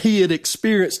that he had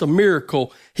experienced a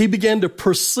miracle. He began to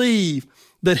perceive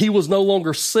that he was no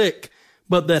longer sick,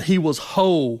 but that he was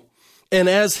whole. And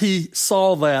as he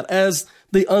saw that, as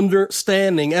the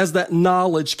understanding, as that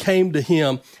knowledge came to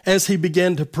him, as he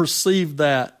began to perceive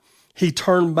that, he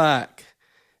turned back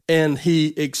and he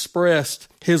expressed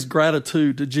his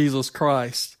gratitude to Jesus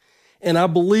Christ. And I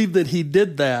believe that he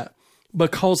did that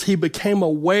because he became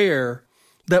aware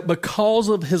that because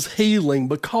of his healing,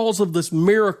 because of this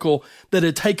miracle that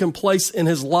had taken place in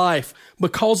his life,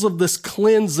 because of this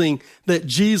cleansing that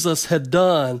Jesus had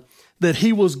done, that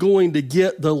he was going to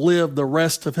get to live the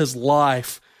rest of his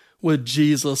life with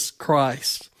Jesus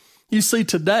Christ. You see,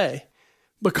 today,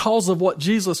 because of what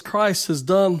Jesus Christ has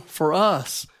done for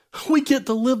us, we get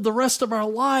to live the rest of our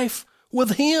life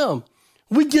with him.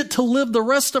 We get to live the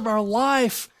rest of our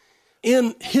life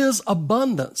in his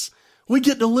abundance. We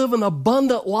get to live an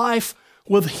abundant life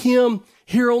with him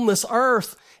here on this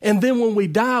earth. And then when we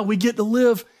die, we get to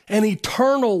live an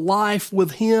eternal life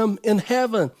with him in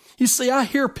heaven. You see, I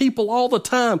hear people all the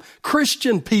time,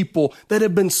 Christian people that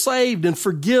have been saved and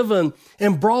forgiven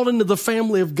and brought into the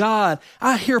family of God.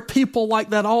 I hear people like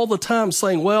that all the time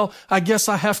saying, well, I guess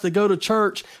I have to go to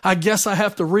church. I guess I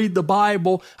have to read the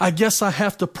Bible. I guess I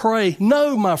have to pray.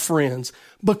 No, my friends,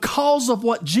 because of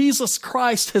what Jesus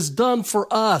Christ has done for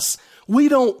us, we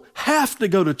don't have to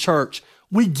go to church.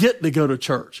 We get to go to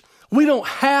church. We don't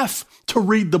have to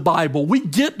read the Bible. We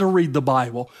get to read the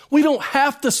Bible. We don't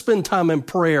have to spend time in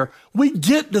prayer. We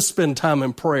get to spend time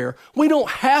in prayer. We don't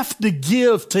have to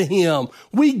give to him.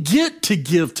 We get to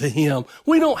give to him.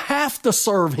 We don't have to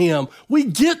serve him. We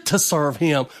get to serve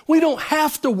him. We don't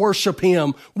have to worship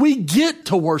him. We get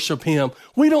to worship him.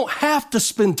 We don't have to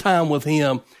spend time with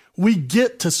him. We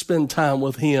get to spend time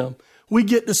with him. We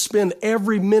get to spend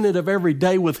every minute of every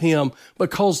day with him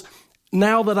because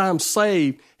now that I'm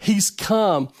saved, he's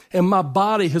come and my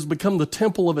body has become the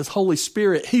temple of his Holy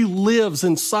Spirit. He lives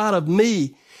inside of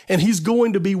me and he's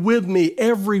going to be with me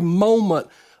every moment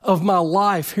of my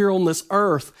life here on this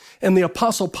earth. And the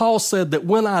Apostle Paul said that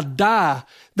when I die,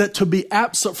 that to be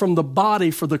absent from the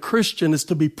body for the Christian is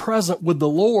to be present with the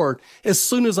Lord. As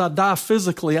soon as I die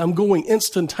physically, I'm going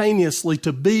instantaneously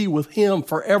to be with him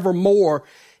forevermore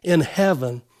in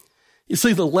heaven. You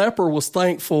see, the leper was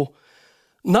thankful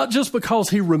not just because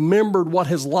he remembered what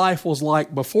his life was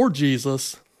like before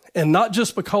Jesus, and not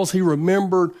just because he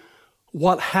remembered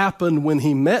what happened when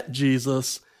he met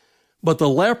Jesus, but the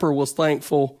leper was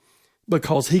thankful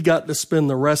because he got to spend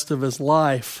the rest of his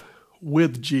life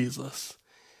with Jesus.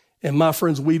 And my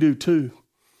friends, we do too.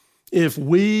 If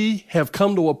we have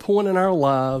come to a point in our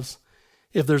lives,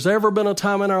 if there's ever been a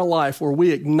time in our life where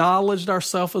we acknowledged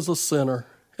ourselves as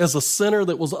a sinner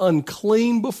that was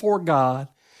unclean before God,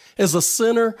 as a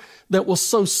sinner that was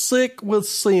so sick with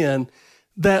sin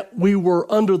that we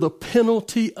were under the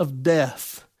penalty of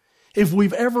death. If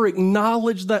we've ever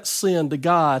acknowledged that sin to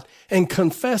God and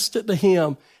confessed it to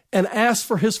him and asked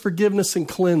for his forgiveness and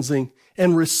cleansing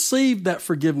and received that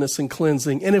forgiveness and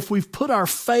cleansing, and if we've put our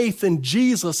faith in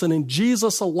Jesus and in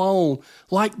Jesus alone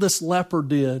like this leper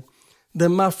did,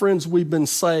 then my friends, we've been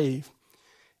saved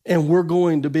and we're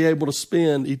going to be able to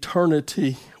spend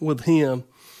eternity with him.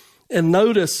 And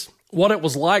notice what it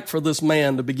was like for this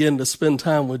man to begin to spend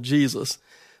time with Jesus.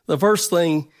 The first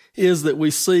thing is that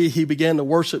we see he began to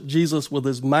worship Jesus with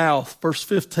his mouth. Verse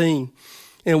 15,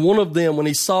 and one of them, when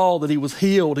he saw that he was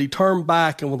healed, he turned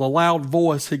back and with a loud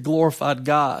voice, he glorified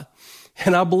God.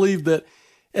 And I believe that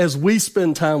as we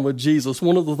spend time with Jesus,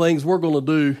 one of the things we're going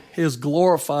to do is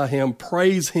glorify him,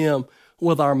 praise him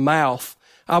with our mouth.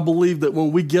 I believe that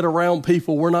when we get around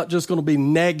people, we're not just going to be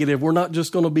negative. We're not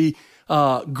just going to be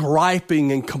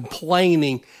griping and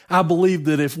complaining. I believe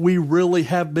that if we really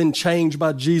have been changed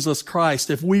by Jesus Christ,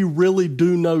 if we really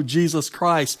do know Jesus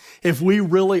Christ, if we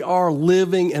really are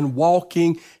living and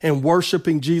walking and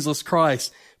worshiping Jesus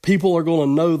Christ, people are going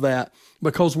to know that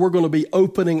because we're going to be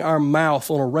opening our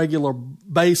mouth on a regular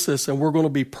basis and we're going to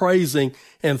be praising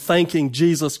and thanking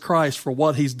Jesus Christ for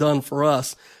what he's done for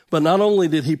us. But not only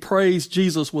did he praise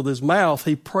Jesus with his mouth,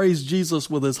 he praised Jesus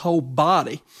with his whole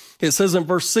body. It says in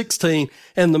verse 16,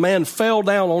 and the man fell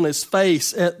down on his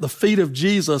face at the feet of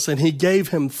Jesus, and he gave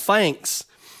him thanks,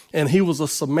 and he was a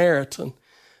Samaritan.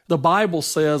 The Bible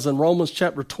says in Romans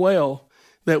chapter 12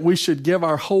 that we should give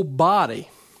our whole body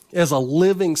as a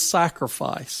living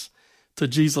sacrifice to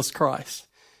Jesus Christ.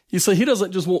 You see, he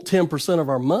doesn't just want 10% of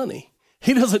our money.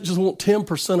 He doesn't just want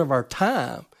 10% of our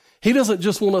time. He doesn't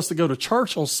just want us to go to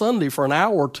church on Sunday for an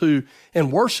hour or two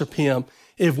and worship him.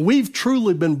 If we've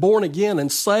truly been born again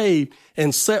and saved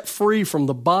and set free from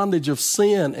the bondage of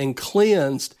sin and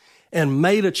cleansed and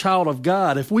made a child of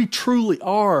God, if we truly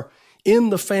are in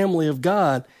the family of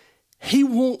God, he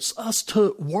wants us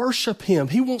to worship him.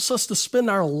 He wants us to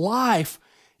spend our life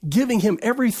giving him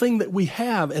everything that we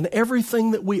have and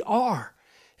everything that we are.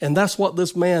 And that's what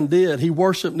this man did. He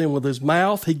worshiped him with his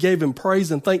mouth. He gave him praise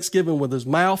and thanksgiving with his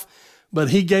mouth, but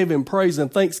he gave him praise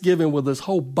and thanksgiving with his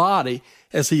whole body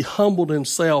as he humbled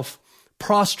himself,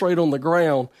 prostrate on the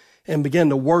ground, and began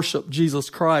to worship Jesus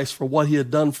Christ for what he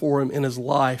had done for him in his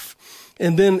life.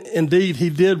 And then, indeed, he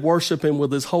did worship him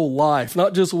with his whole life,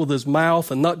 not just with his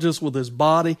mouth and not just with his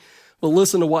body. But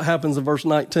listen to what happens in verse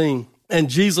 19. And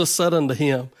Jesus said unto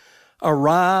him,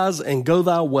 arise and go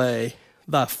thy way,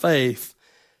 thy faith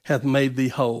hath made thee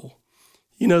whole.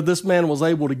 You know, this man was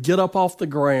able to get up off the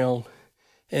ground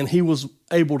and he was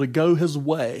able to go his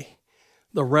way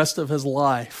the rest of his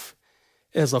life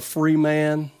as a free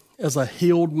man, as a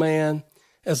healed man,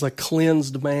 as a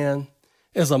cleansed man,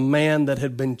 as a man that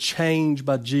had been changed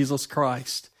by Jesus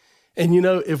Christ. And you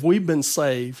know, if we've been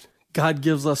saved, God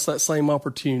gives us that same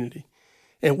opportunity.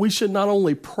 And we should not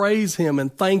only praise him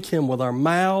and thank him with our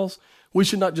mouths, we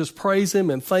should not just praise him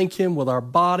and thank him with our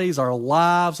bodies, our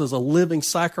lives as a living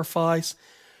sacrifice,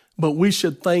 but we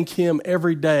should thank him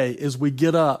every day as we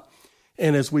get up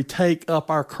and as we take up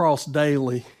our cross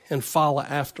daily and follow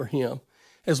after him.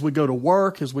 As we go to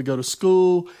work, as we go to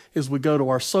school, as we go to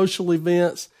our social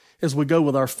events, as we go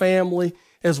with our family,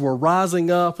 as we're rising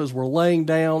up, as we're laying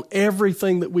down,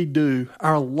 everything that we do,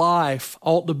 our life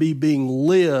ought to be being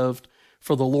lived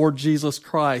for the Lord Jesus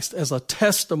Christ as a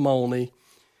testimony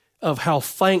of how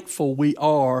thankful we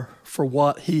are for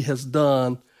what he has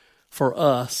done for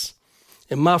us.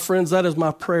 And my friends, that is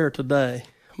my prayer today.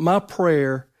 My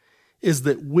prayer is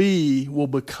that we will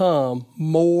become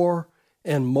more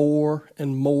and more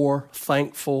and more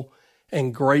thankful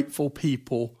and grateful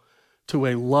people to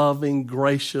a loving,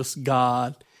 gracious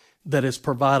God that has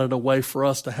provided a way for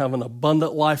us to have an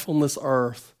abundant life on this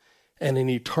earth and an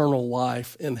eternal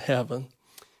life in heaven.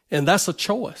 And that's a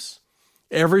choice.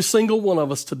 Every single one of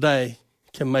us today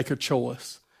can make a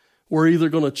choice. We're either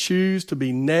going to choose to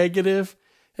be negative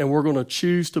and we're going to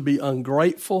choose to be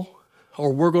ungrateful,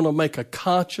 or we're going to make a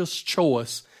conscious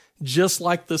choice, just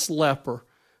like this leper.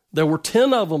 There were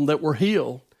 10 of them that were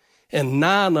healed, and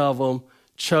 9 of them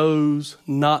chose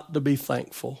not to be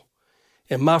thankful.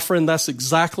 And my friend, that's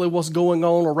exactly what's going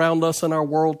on around us in our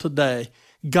world today.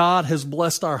 God has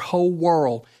blessed our whole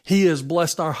world. He has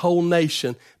blessed our whole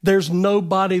nation. There's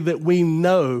nobody that we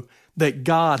know that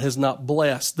God has not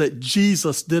blessed, that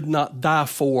Jesus did not die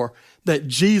for, that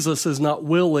Jesus is not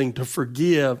willing to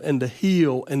forgive and to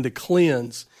heal and to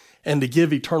cleanse and to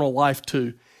give eternal life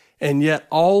to. And yet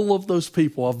all of those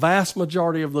people, a vast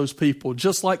majority of those people,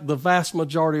 just like the vast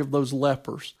majority of those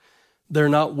lepers, they're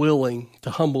not willing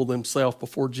to humble themselves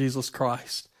before Jesus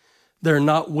Christ. They're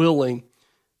not willing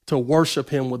to worship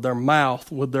him with their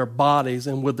mouth, with their bodies,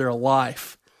 and with their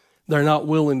life. They're not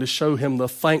willing to show him the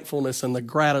thankfulness and the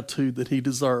gratitude that he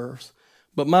deserves.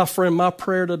 But my friend, my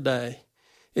prayer today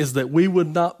is that we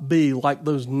would not be like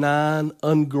those 9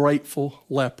 ungrateful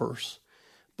lepers.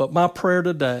 But my prayer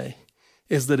today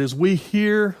is that as we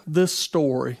hear this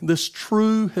story, this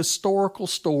true historical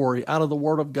story out of the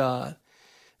Word of God,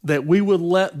 that we would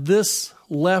let this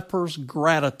leper's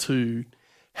gratitude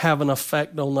have an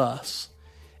effect on us,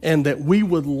 and that we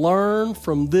would learn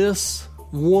from this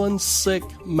one sick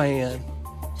man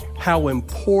how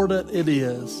important it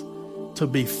is to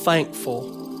be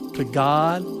thankful to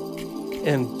God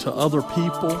and to other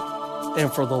people,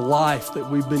 and for the life that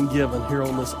we've been given here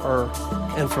on this earth,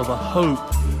 and for the hope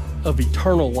of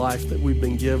eternal life that we've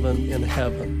been given in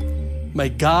heaven. May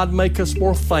God make us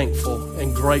more thankful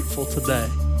and grateful today.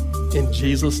 In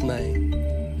Jesus' name,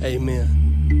 amen.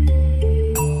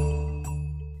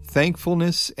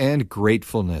 Thankfulness and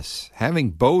gratefulness.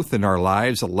 Having both in our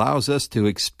lives allows us to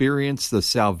experience the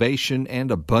salvation and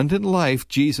abundant life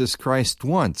Jesus Christ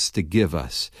wants to give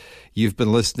us. You've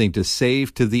been listening to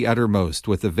Saved to the Uttermost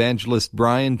with evangelist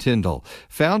Brian Tyndall,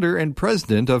 founder and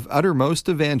president of Uttermost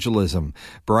Evangelism.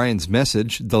 Brian's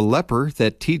message, The Leper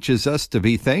That Teaches Us to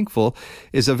Be Thankful,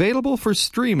 is available for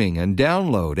streaming and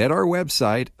download at our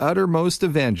website,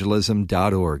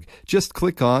 uttermostevangelism.org. Just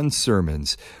click on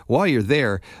Sermons. While you're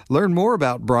there, learn more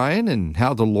about Brian and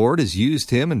how the Lord has used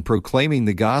him in proclaiming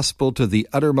the gospel to the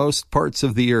uttermost parts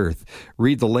of the earth.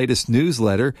 Read the latest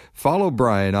newsletter, follow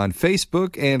Brian on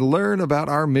Facebook, and learn about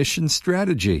our mission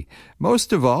strategy.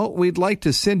 Most of all, we'd like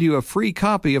to send you a free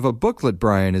copy of a booklet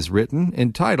Brian has written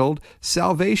entitled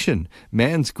Salvation,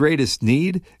 Man's Greatest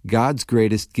Need, God's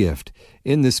Greatest Gift.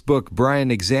 In this book,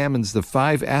 Brian examines the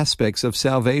 5 aspects of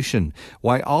salvation,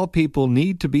 why all people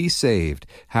need to be saved,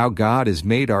 how God has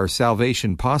made our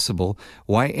salvation possible,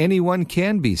 why anyone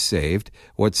can be saved,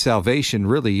 what salvation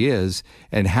really is,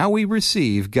 and how we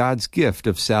receive God's gift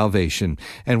of salvation.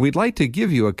 And we'd like to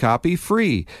give you a copy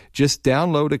free. Just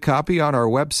download a copy on our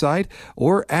website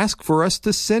or ask for us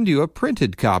to send you a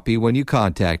printed copy when you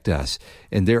contact us.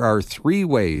 And there are 3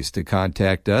 ways to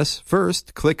contact us.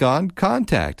 First, click on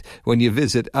Contact when you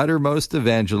visit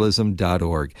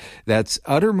uttermostevangelism.org. That's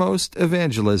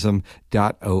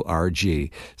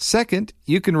uttermostevangelism.org. Second,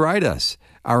 you can write us.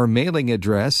 Our mailing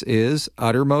address is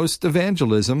Uttermost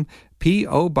Evangelism,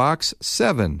 P.O. Box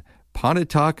 7,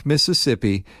 Pontotoc,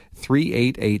 Mississippi,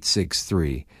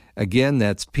 38863. Again,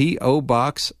 that's P.O.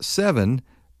 Box 7,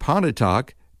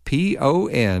 Pontotoc,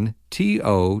 Pontotoc,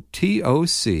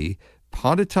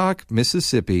 Pontotoc,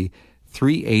 Mississippi,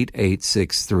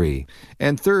 38863.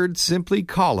 And third, simply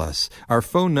call us. Our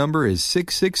phone number is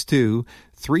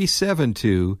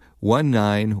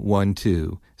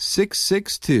 662-372-1912.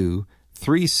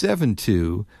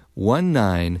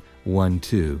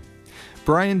 662-372-1912.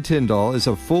 Brian Tyndall is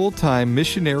a full-time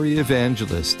missionary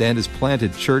evangelist and has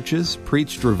planted churches,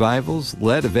 preached revivals,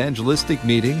 led evangelistic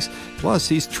meetings, plus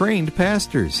he's trained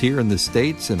pastors here in the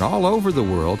States and all over the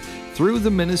world through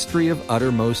the ministry of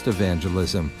Uttermost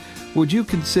Evangelism. Would you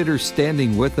consider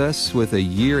standing with us with a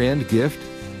year-end gift?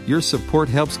 Your support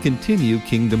helps continue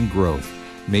kingdom growth.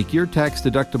 Make your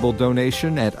tax-deductible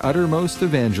donation at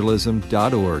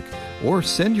uttermostevangelism.org or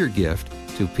send your gift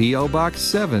to P.O. Box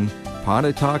 7,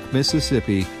 Pontotoc,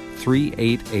 Mississippi,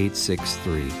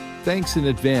 38863. Thanks in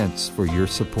advance for your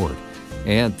support.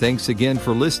 And thanks again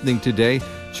for listening today.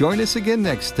 Join us again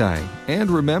next time.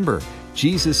 And remember,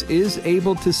 Jesus is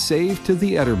able to save to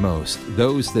the uttermost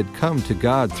those that come to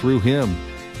God through Him.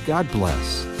 God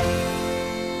bless.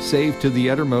 Saved to the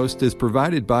Uttermost is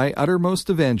provided by Uttermost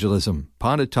Evangelism,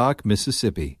 Pontotoc,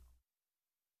 Mississippi.